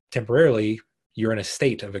that temporarily you're in a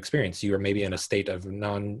state of experience. You are maybe in a state of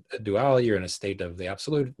non-duality, you're in a state of the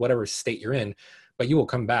absolute, whatever state you're in, but you will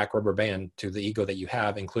come back rubber band to the ego that you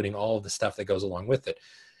have, including all of the stuff that goes along with it.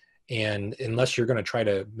 And unless you're going to try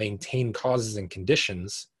to maintain causes and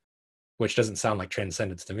conditions, which doesn't sound like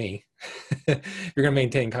transcendence to me, you're going to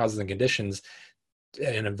maintain causes and conditions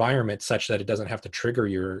in an environment such that it doesn't have to trigger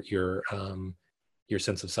your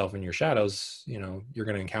sense of self and your shadows, you're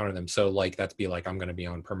going to encounter them. So like, that'd be like, I'm going to be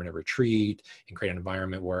on permanent retreat and create an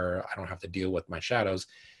environment where I don't have to deal with my shadows.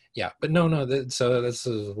 Yeah. But no. So this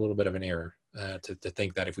is a little bit of an error to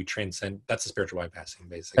think that if we transcend, that's a spiritual bypassing,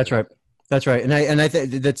 basically. That's right. That's right. And I think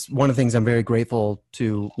that's one of the things I'm very grateful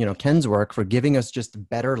to, Ken's work for giving us just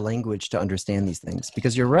better language to understand these things,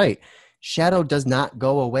 because you're right. Shadow does not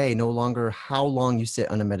go away no longer how long you sit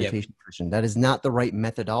on a Yep. meditation session. That is not the right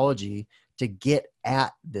methodology to get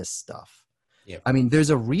at this stuff. Yep. I mean,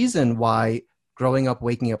 there's a reason why growing up,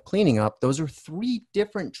 waking up, cleaning up, those are 3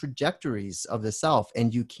 different trajectories of the self,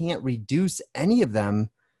 and you can't reduce any of them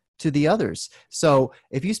to the others. So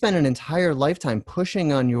if you spend an entire lifetime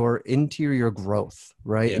pushing on your interior growth,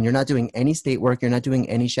 right? Yep. And you're not doing any state work, you're not doing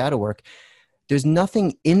any shadow work, there's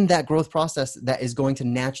nothing in that growth process that is going to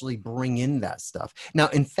naturally bring in that stuff. Now,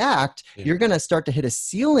 in fact, you're going to start to hit a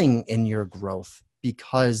ceiling in your growth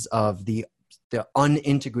because of the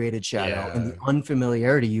unintegrated shadow and the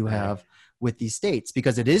unfamiliarity you have with these states,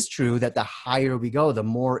 because it is true that the higher we go, the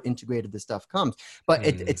more integrated the stuff comes, but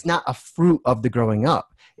it's not a fruit of the growing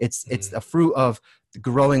up. It's a fruit of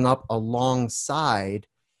growing up alongside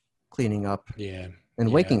cleaning up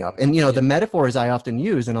and waking up. And, the metaphors I often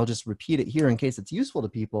use, and I'll just repeat it here in case it's useful to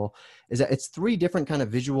people, is that it's 3 different kind of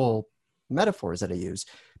visual metaphors that I use.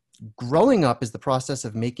 Growing up is the process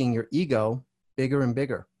of making your ego bigger and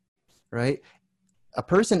bigger, right? A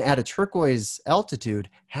person at a turquoise altitude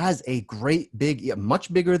has a great big,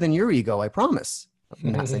 much bigger than your ego, I promise.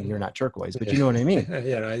 I'm not saying you're not turquoise, but you know what I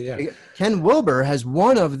mean. Ken Wilber has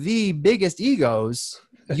one of the biggest egos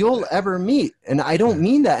you'll ever meet. And I don't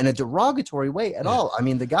mean that in a derogatory way at all. I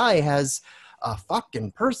mean, the guy has a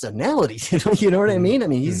fucking personality. You know what I mean? I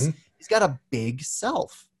mean, he's got a big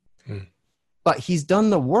self. But he's done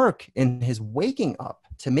the work in his waking up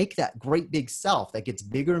to make that great big self that gets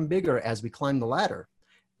bigger and bigger as we climb the ladder,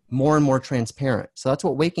 more and more transparent. So that's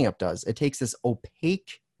what waking up does. It takes this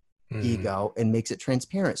opaque ego and makes it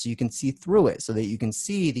transparent so you can see through it, so that you can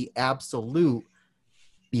see the absolute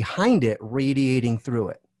behind it radiating through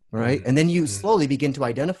it, right? And then you slowly begin to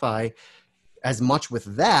identify as much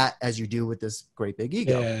with that as you do with this great big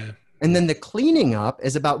ego. And then the cleaning up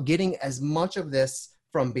is about getting as much of this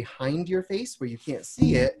from behind your face where you can't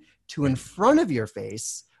see it to in front of your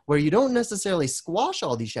face where you don't necessarily squash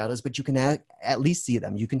all these shadows, but you can at least see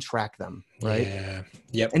them. You can track them, right?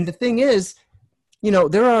 And the thing is,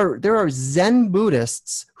 there are Zen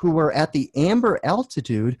Buddhists who were at the amber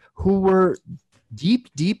altitude who were deep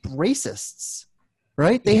racists,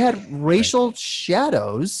 right? They had racial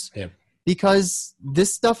shadows because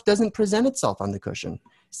this stuff doesn't present itself on the cushion.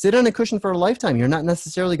 Sit on a cushion for a lifetime. You're not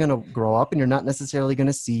necessarily going to grow up, and you're not necessarily going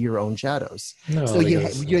to see your own shadows. So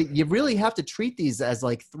you really have to treat these as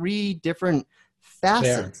like 3 different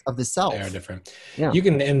facets of the self. They are different. You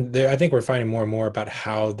can, and I think we're finding more and more about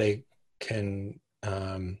how they can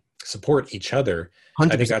support each other.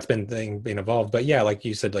 100%. I think that's been being evolved. But like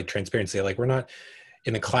you said, like transparency. Like we're not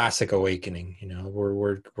in a classic awakening.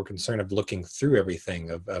 We're concerned of looking through everything,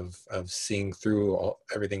 of seeing through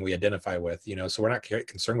everything we identify with. So we're not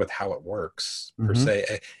concerned with how it works per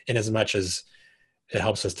se, in as much as it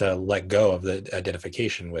helps us to let go of the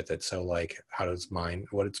identification with it. So like, how does mind,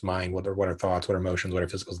 what are thoughts, what are emotions, what are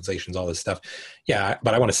physical sensations, all this stuff.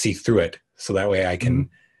 But I want to see through it so that way I can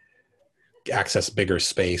access bigger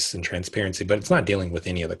space and transparency, but it's not dealing with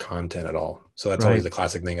any of the content at all. So that's always the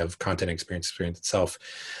classic thing of content experience itself.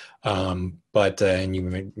 But and you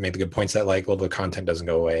made the good points that like, well, the content doesn't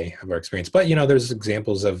go away of our experience, but there's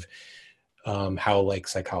examples of how like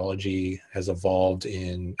psychology has evolved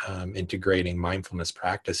in integrating mindfulness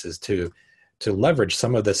practices to leverage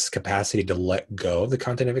some of this capacity to let go of the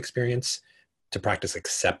content of experience, to practice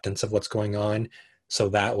acceptance of what's going on. So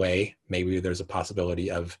that way, maybe there's a possibility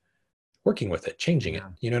of working with it, changing it.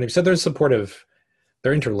 You know what I mean? So there's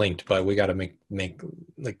they're interlinked, but we got to make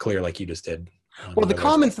like clear, like you just did. Well, the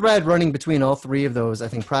common thread running between all 3 of those, I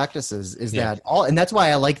think, practices is that and that's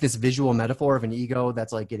why I like this visual metaphor of an ego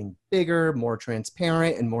that's like getting bigger, more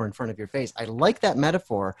transparent, and more in front of your face. I like that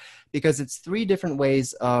metaphor because it's 3 different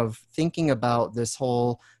ways of thinking about this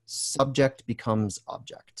whole subject becomes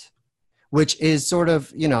object, which is sort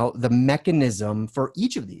of, the mechanism for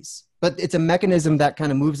each of these. But it's a mechanism that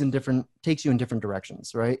kind of takes you in different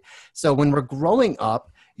directions, right? So when we're growing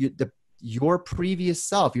up, your previous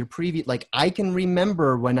self, like I can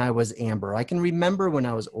remember when I was amber. I can remember when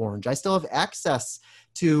I was orange. I still have access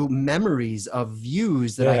to memories of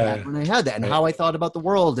views that I had when I had that, and how I thought about the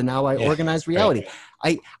world and how I organized reality.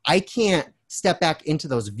 I can't step back into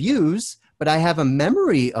those views, but I have a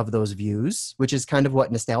memory of those views, which is kind of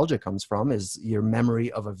what nostalgia comes from, is your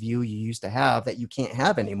memory of a view you used to have that you can't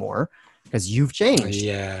have anymore because you've changed.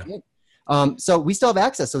 So we still have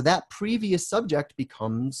access. So that previous subject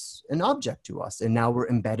becomes an object to us. And now we're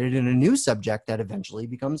embedded in a new subject that eventually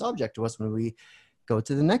becomes object to us when we go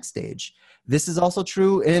to the next stage. This is also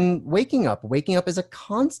true in waking up. Waking up is a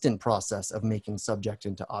constant process of making subject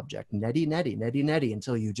into object, neti,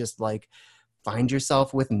 until you just like find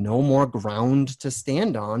yourself with no more ground to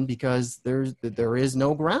stand on because there is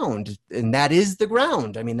no ground, and that is the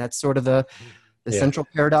ground. I mean, that's sort of the central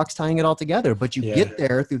paradox tying it all together. But you get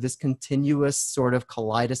there through this continuous sort of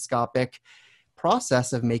kaleidoscopic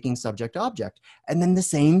process of making subject object. And then the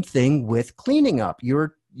same thing with cleaning up.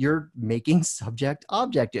 You're making subject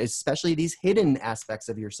object, especially these hidden aspects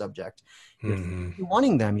of your subject. You're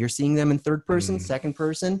wanting them. You're seeing them in third person, second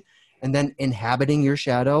person, and then inhabiting your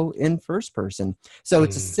shadow in first person. So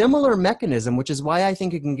it's a similar mechanism, which is why I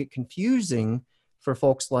think it can get confusing for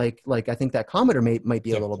folks like I think that commenter might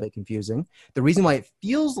be a little bit confusing. The reason why it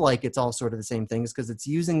feels like it's all sort of the same thing is because it's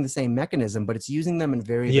using the same mechanism, but it's using them in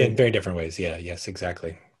very different ways. Yeah. Yes,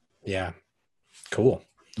 exactly. Yeah. Cool.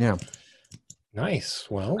 Yeah. Nice.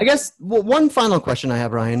 Well, I guess one final question I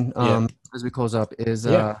have, Ryan, as we close up is,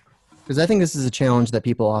 because I think this is a challenge that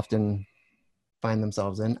people often find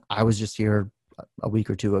themselves in. I was just here a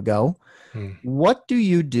week or two ago. What do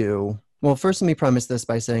you do? Well, first, let me premise this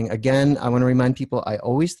by saying, again, I want to remind people, I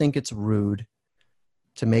always think it's rude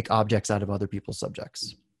to make objects out of other people's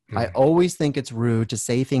subjects. I always think it's rude to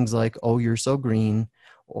say things like, oh, you're so green,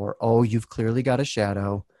 or, oh, you've clearly got a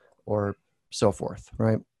shadow, or so forth,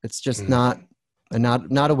 right? It's just not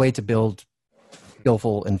a way to build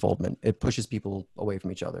skillful enfoldment. It pushes people away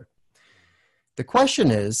from each other. The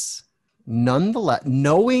question is, nonetheless,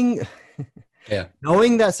 knowing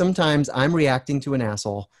that sometimes I'm reacting to an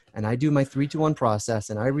asshole, and I do my 3-2-1 process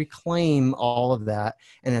and I reclaim all of that.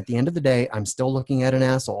 And at the end of the day, I'm still looking at an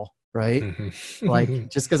asshole, right? Like,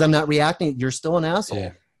 just because I'm not reacting, you're still an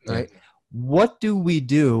asshole, right? What do we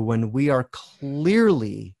do when we are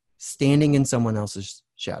clearly standing in someone else's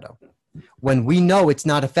shadow? When we know it's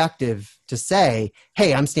not effective to say,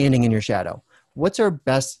 hey, I'm standing in your shadow. What's our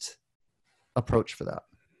best approach for that?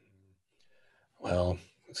 Well,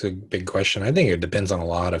 it's a big question. I think it depends on a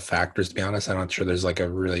lot of factors, to be honest. I'm not sure there's like a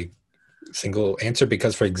really single answer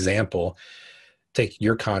because, for example, take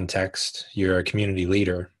your context, you're a community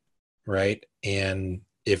leader, right? And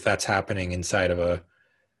if that's happening inside of a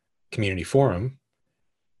community forum,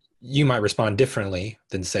 you might respond differently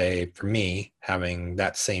than, say, for me, having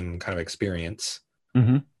that same kind of experience.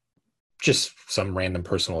 Just some random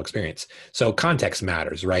personal experience. So context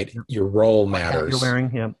matters, right? Your role matters. What hat you're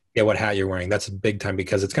wearing, what hat you're wearing. That's a big time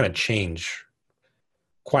because it's going to change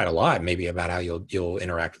quite a lot, maybe, about how you'll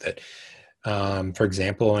interact with it. For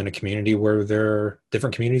example, in a community where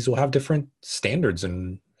different communities will have different standards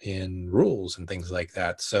and rules and things like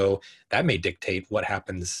that. So that may dictate what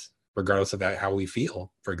happens regardless of how we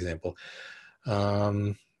feel, for example.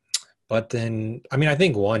 But then, I mean, I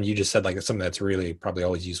think one, you just said like something that's really probably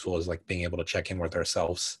always useful is like being able to check in with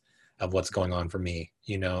ourselves of what's going on for me,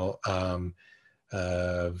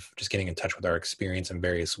 of just getting in touch with our experience in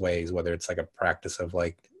various ways, whether it's like a practice of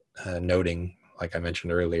like noting, like I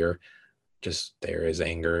mentioned earlier, just there is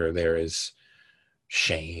anger, there is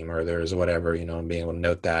shame, or there's whatever, and being able to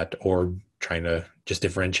note that, or trying to just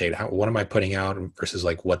differentiate what am I putting out versus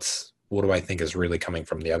like what do I think is really coming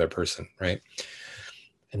from the other person, right?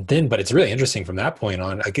 And then, but it's really interesting from that point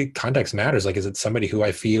on, like, context matters. Like, is it somebody who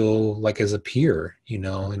I feel like is a peer,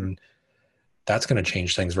 and that's going to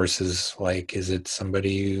change things versus like, is it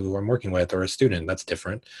somebody who I'm working with or a student? That's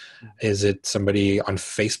different. Is it somebody on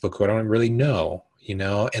Facebook who I don't really know,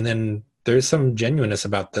 and then there's some genuineness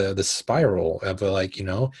about the spiral of like,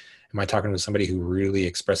 am I talking to somebody who really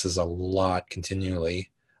expresses a lot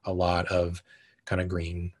continually, a lot of kind of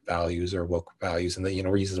green values or woke values, and that,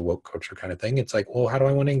 we're using a woke culture kind of thing. It's like, well, how do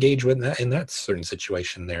I want to engage with that in that certain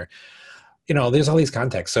situation there? There's all these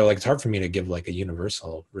contexts. So like, it's hard for me to give like a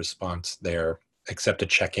universal response there, except to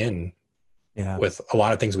check in with a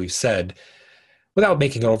lot of things we've said without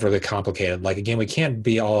making it overly complicated. Like, again, we can't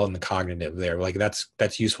be all in the cognitive there. Like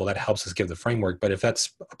that's useful. That helps us give the framework. But if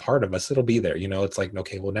that's a part of us, it'll be there. It's like,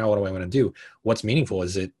 okay, well, now what do I want to do? What's meaningful?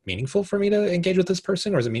 Is it meaningful for me to engage with this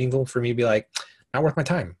person? Or is it meaningful for me to be like, not worth my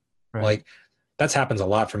time? Right. Like, that happens a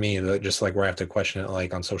lot for me, just like where I have to question it,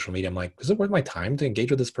 like on social media. I'm like, is it worth my time to engage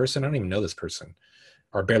with this person? I don't even know this person,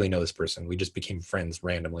 or barely know this person. We just became friends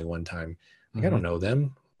randomly one time. Like, I don't know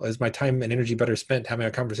them. Is my time and energy better spent having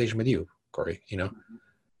a conversation with you, Corey? I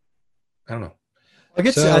don't know. I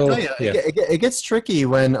tell you, it gets tricky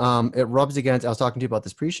when it rubs against. I was talking to you about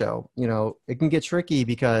this pre-show. It can get tricky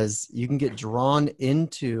because you can get drawn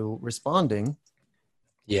into responding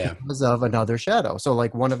because of another shadow. So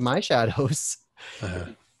like one of my shadows,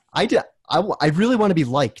 I really want to be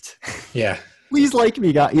liked. Yeah. Please like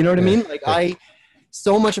me, God. You know what I mean? Like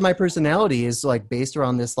so much of my personality is like based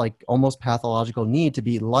around this like almost pathological need to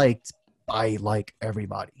be liked by like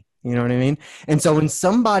everybody. You know what I mean? And so when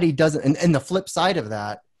somebody doesn't, and the flip side of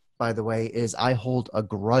that, by the way, is I hold a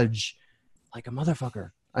grudge like a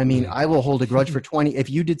motherfucker. I mean, I will hold a grudge for 20. If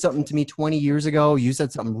you did something to me 20 years ago, you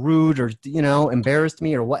said something rude or, you know, embarrassed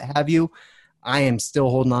me or what have you, I am still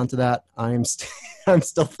holding on to that. I'm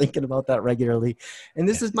still thinking about that regularly. And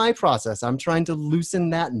this is my process. I'm trying to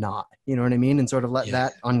loosen that knot, you know what I mean? And sort of let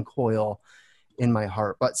that uncoil in my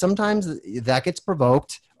heart. But sometimes that gets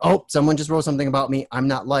provoked. Oh, someone just wrote something about me. I'm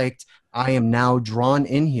not liked. I am now drawn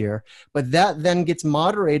in here. But that then gets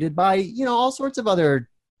moderated by, you know, all sorts of other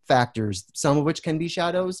factors, some of which can be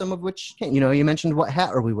shadows, some of which can't. You know, you mentioned what hat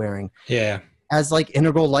are we wearing? Yeah. As like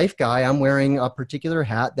integral life guy, I'm wearing a particular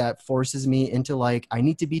hat that forces me into like, I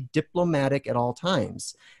need to be diplomatic at all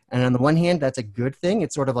times. And on the one hand, that's a good thing.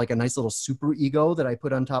 It's sort of like a nice little super ego that I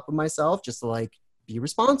put on top of myself, just to like be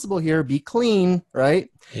responsible here, be clean, right?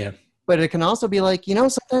 Yeah. But it can also be like, you know,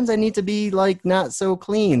 sometimes I need to be like not so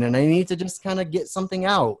clean and I need to just kind of get something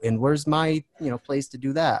out. And where's my, you know, place to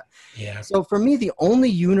do that? Yeah. So for me, the only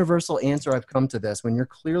universal answer I've come to this, when you're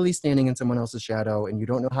clearly standing in someone else's shadow and you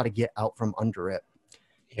don't know how to get out from under it,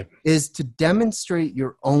 is to demonstrate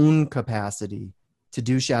your own capacity to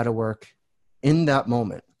do shadow work in that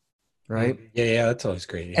moment, right? Yeah, that's always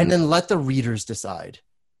great. Yeah. And then let the readers decide.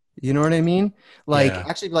 You know what I mean? Like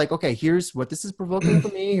actually like, okay, here's what this is provoking for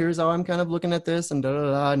me. Here's how I'm kind of looking at this and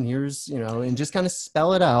and here's, you know, and just kind of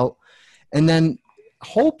spell it out. And then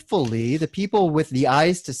hopefully the people with the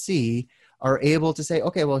eyes to see are able to say,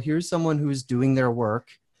 okay, well, here's someone who's doing their work.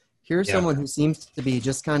 Here's someone who seems to be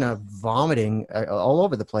just kind of vomiting all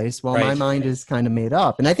over the place while my mind is kind of made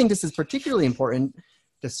up. And I think this is particularly important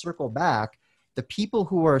to circle back. The people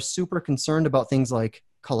who are super concerned about things like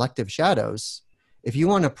collective shadows, if you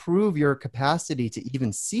want to prove your capacity to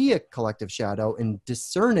even see a collective shadow and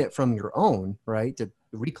discern it from your own, right, to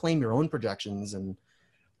reclaim your own projections and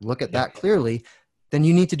look at that clearly, then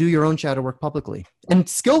you need to do your own shadow work publicly and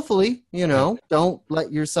skillfully. You know, don't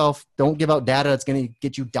give out data that's going to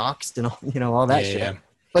get you doxxed and all, you know, all that shit.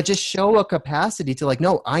 But just show a capacity to like,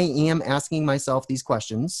 no, I am asking myself these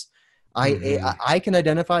questions. I can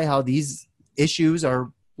identify how these issues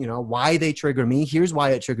are, you know, why they trigger me. Here's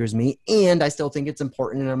why it triggers me. And I still think it's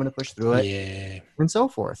important and I'm going to push through it and so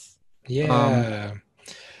forth. Yeah.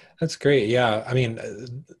 That's great. Yeah. I mean,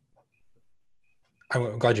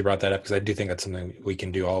 I'm glad you brought that up because I do think that's something we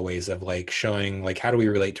can do always, of like showing like how do we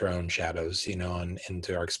relate to our own shadows, you know, and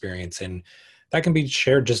to our experience. And that can be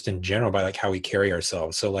shared just in general by like how we carry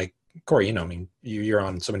ourselves. So like Corey, you know, I mean, you're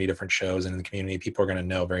on so many different shows and in the community, people are going to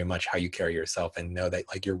know very much how you carry yourself and know that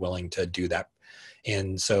like you're willing to do that.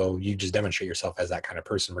 And so you just demonstrate yourself as that kind of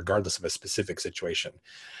person, regardless of a specific situation.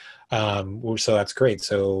 So that's great.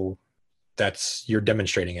 So you're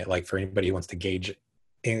demonstrating it. Like for anybody who wants to gauge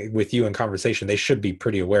with you in conversation, they should be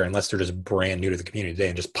pretty aware, unless they're just brand new to the community today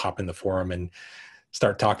and just pop in the forum and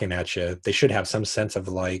start talking at you. They should have some sense of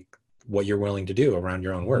like what you're willing to do around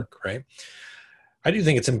your own work, right? I do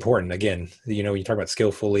think it's important, again, you know, you talk about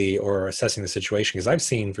skillfully or assessing the situation, because I've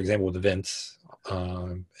seen, for example, with events,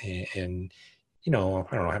 and you know,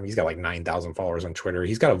 I don't know, he's got like 9,000 followers on Twitter.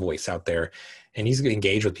 He's got a voice out there and he's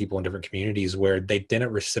engaged with people in different communities where they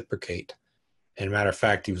didn't reciprocate. And matter of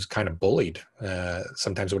fact, he was kind of bullied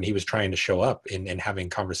sometimes when he was trying to show up and having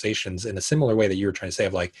conversations in a similar way that you were trying to say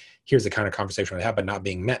of like, here's the kind of conversation we have, but not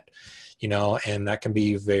being met, you know, and that can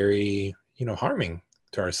be very, you know, harming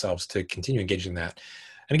to ourselves to continue engaging in that.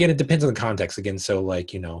 And again, it depends on the context again. So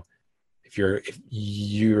like, you know, if you're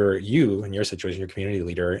in your situation, your community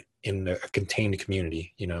leader in a contained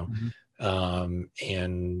community, you know,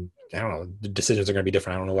 and I don't know, the decisions are going to be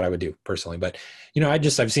different. I don't know what I would do personally, but you know,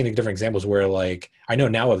 I've seen different examples where like, I know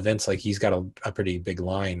now events, like he's got a pretty big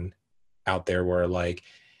line out there where like,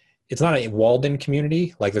 it's not a walled in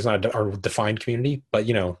community. Like there's not a defined community, but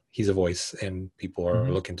you know, he's a voice and people are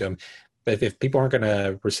looking to him. But if people aren't going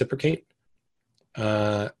to reciprocate,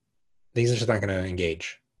 these are just not going to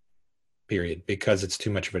engage. Period, because it's too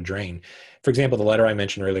much of a drain. For example, the letter I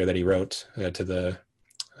mentioned earlier that he wrote to the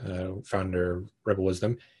founder Rebel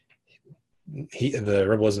Wisdom, the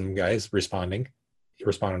Rebel Wisdom guy is responding. He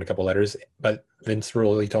responded a couple letters, but Vince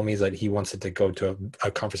really told me is that he wants it to go to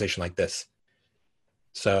a conversation like this.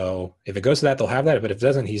 So if it goes to that, they'll have that. But if it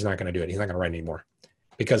doesn't, he's not going to do it. He's not going to write anymore.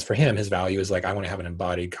 Because for him, his value is like, I want to have an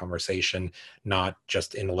embodied conversation, not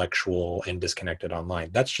just intellectual and disconnected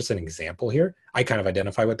online. That's just an example here. I kind of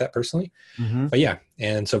identify with that personally. But yeah.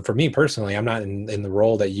 And so for me personally, I'm not in the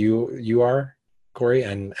role that you are, Corey,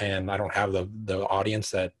 and I don't have the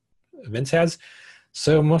audience that Vince has.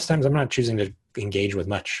 So most times I'm not choosing to engage with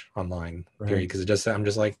much online, Right. period. Because I'm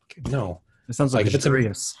just like, no. It sounds like If it's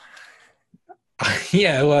luxurious.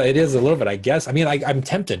 yeah, well, it is a little bit, I guess. I mean, I'm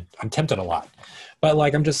tempted. I'm tempted a lot, but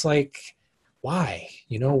like, I'm just like, why?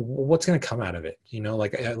 What's going to come out of it?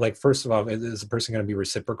 Like first of all, is the person going to be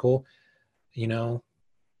reciprocal? And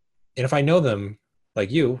if I know them, like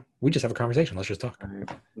you, we just have a conversation. Let's just talk. Right.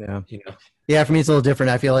 Yeah. You know. Yeah, for me it's a little different.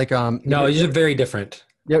 I feel like No, these are very different.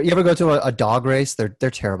 You ever go to a dog race? They're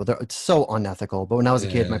terrible. It's so unethical. But when I was a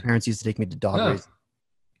kid, my parents used to take me to dog races.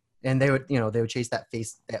 And they would chase that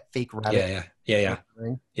fake rabbit.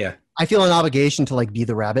 Yeah. I feel an obligation to like be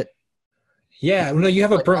the rabbit. Yeah, no, you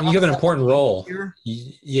have an important role.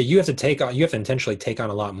 Yeah, you have to intentionally take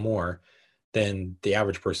on a lot more than the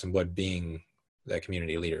average person would, being the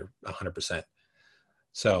community leader, 100%.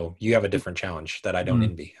 So you have a different challenge that I don't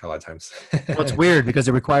envy a lot of times. Well, it's weird because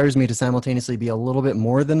it requires me to simultaneously be a little bit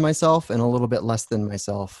more than myself and a little bit less than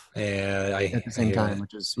myself. Yeah, at the same time,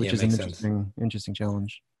 which is an interesting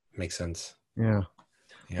challenge. Makes sense. Yeah.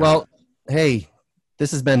 Well, hey,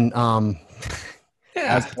 this has been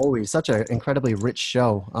as always such an incredibly rich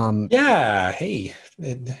show. Hey,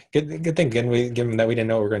 good thing given that we didn't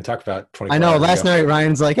know what we were going to talk about 24 I know. hours last ago. night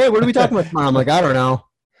Ryan's like, "Hey, what are we talking about tomorrow?" I'm like, "I don't know."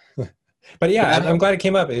 But yeah, I'm glad it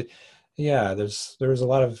came up. There was a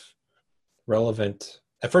lot of relevant.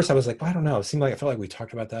 At first, I was like, well, I don't know. I felt like we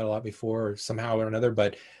talked about that a lot before, somehow or another.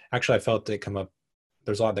 But actually, I felt it come up.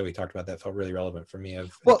 There's a lot that we talked about that felt really relevant for me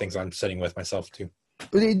of things I'm sitting with myself too.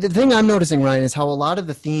 The thing I'm noticing, Ryan, is how a lot of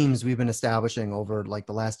the themes we've been establishing over like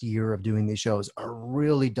the last year of doing these shows are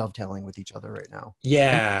really dovetailing with each other right now.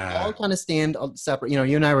 Yeah. They all kind of stand separate.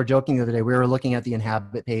 You and I were joking the other day. We were looking at the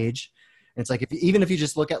Inhabit page. And it's like, even if you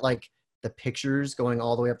just look at like the pictures going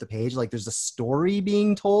all the way up the page, like there's a story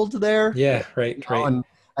being told there. Yeah, right. And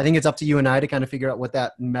I think it's up to you and I to kind of figure out what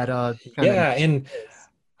that meta and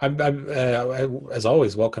I as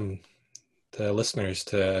always, welcome the listeners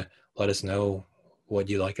to let us know what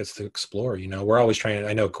you'd like us to explore. We're always trying.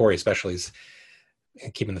 I know Corey especially is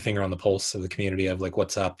keeping the finger on the pulse of the community of like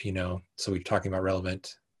what's up. So we're talking about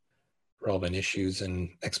relevant issues and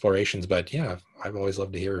explorations. But yeah, I've always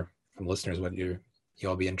loved to hear from listeners what you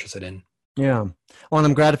all be interested in. Yeah. Well, and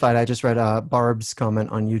I'm gratified. I just read Barb's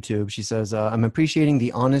comment on YouTube. She says, I'm appreciating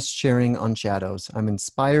the honest sharing on shadows. I'm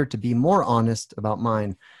inspired to be more honest about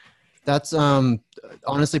mine. That's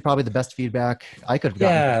honestly probably the best feedback I could have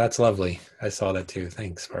gotten. Yeah, that's lovely. I saw that too.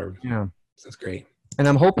 Thanks, Barb. Yeah. That's great. And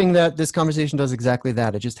I'm hoping that this conversation does exactly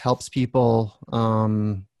that. It just helps people,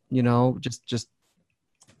 just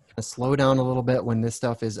slow down a little bit when this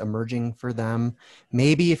stuff is emerging for them.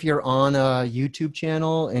 Maybe if you're on a YouTube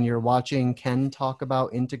channel and you're watching Ken talk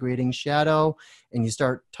about integrating shadow and you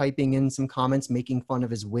start typing in some comments making fun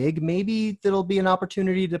of his wig, maybe there'll be an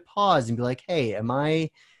opportunity to pause and be like, hey, am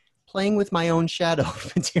I playing with my own shadow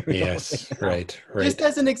material? Yes, right. Just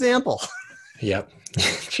as an example. Yep.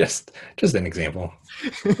 just an example.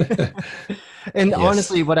 And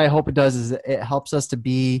honestly, what I hope it does is it helps us to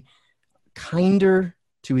be kinder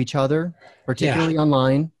to each other, particularly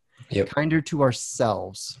online, kinder to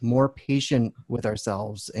ourselves, more patient with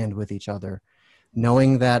ourselves and with each other,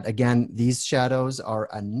 knowing that, again, these shadows are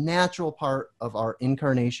a natural part of our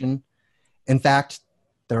incarnation. In fact,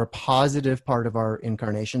 they're a positive part of our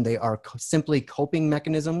incarnation. They are simply coping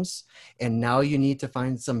mechanisms. And now you need to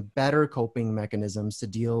find some better coping mechanisms to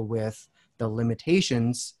deal with the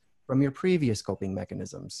limitations from your previous coping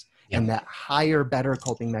mechanisms. Yep. And that higher, better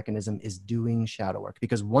coping mechanism is doing shadow work.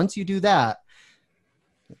 Because once you do that,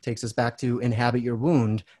 it takes us back to inhabit your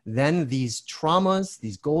wound, then these traumas,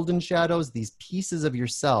 these golden shadows, these pieces of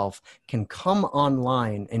yourself can come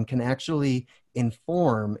online and can actually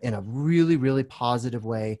inform in a really, really positive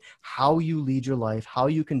way how you lead your life, how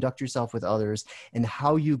you conduct yourself with others, and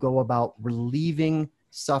how you go about relieving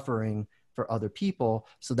suffering for other people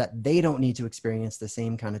so that they don't need to experience the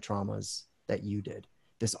same kind of traumas that you did.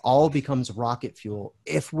 This all becomes rocket fuel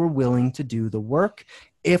if we're willing to do the work,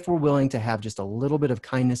 if we're willing to have just a little bit of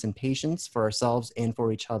kindness and patience for ourselves and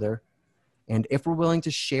for each other, and if we're willing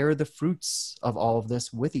to share the fruits of all of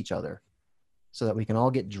this with each other so that we can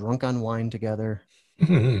all get drunk on wine together.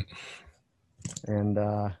 And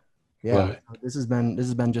this has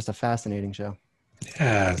been just a fascinating show.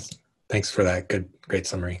 Yeah. Thanks for that. Great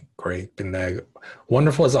summary, Corey. Been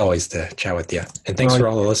wonderful as always to chat with you. And thanks for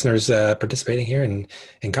all the listeners participating here and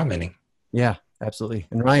commenting. Yeah, absolutely.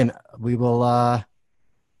 And Ryan, we will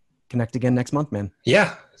connect again next month, man.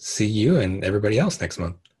 Yeah. See you and everybody else next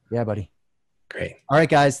month. Yeah, buddy. Great. All right,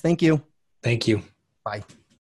 guys. Thank you. Thank you. Bye.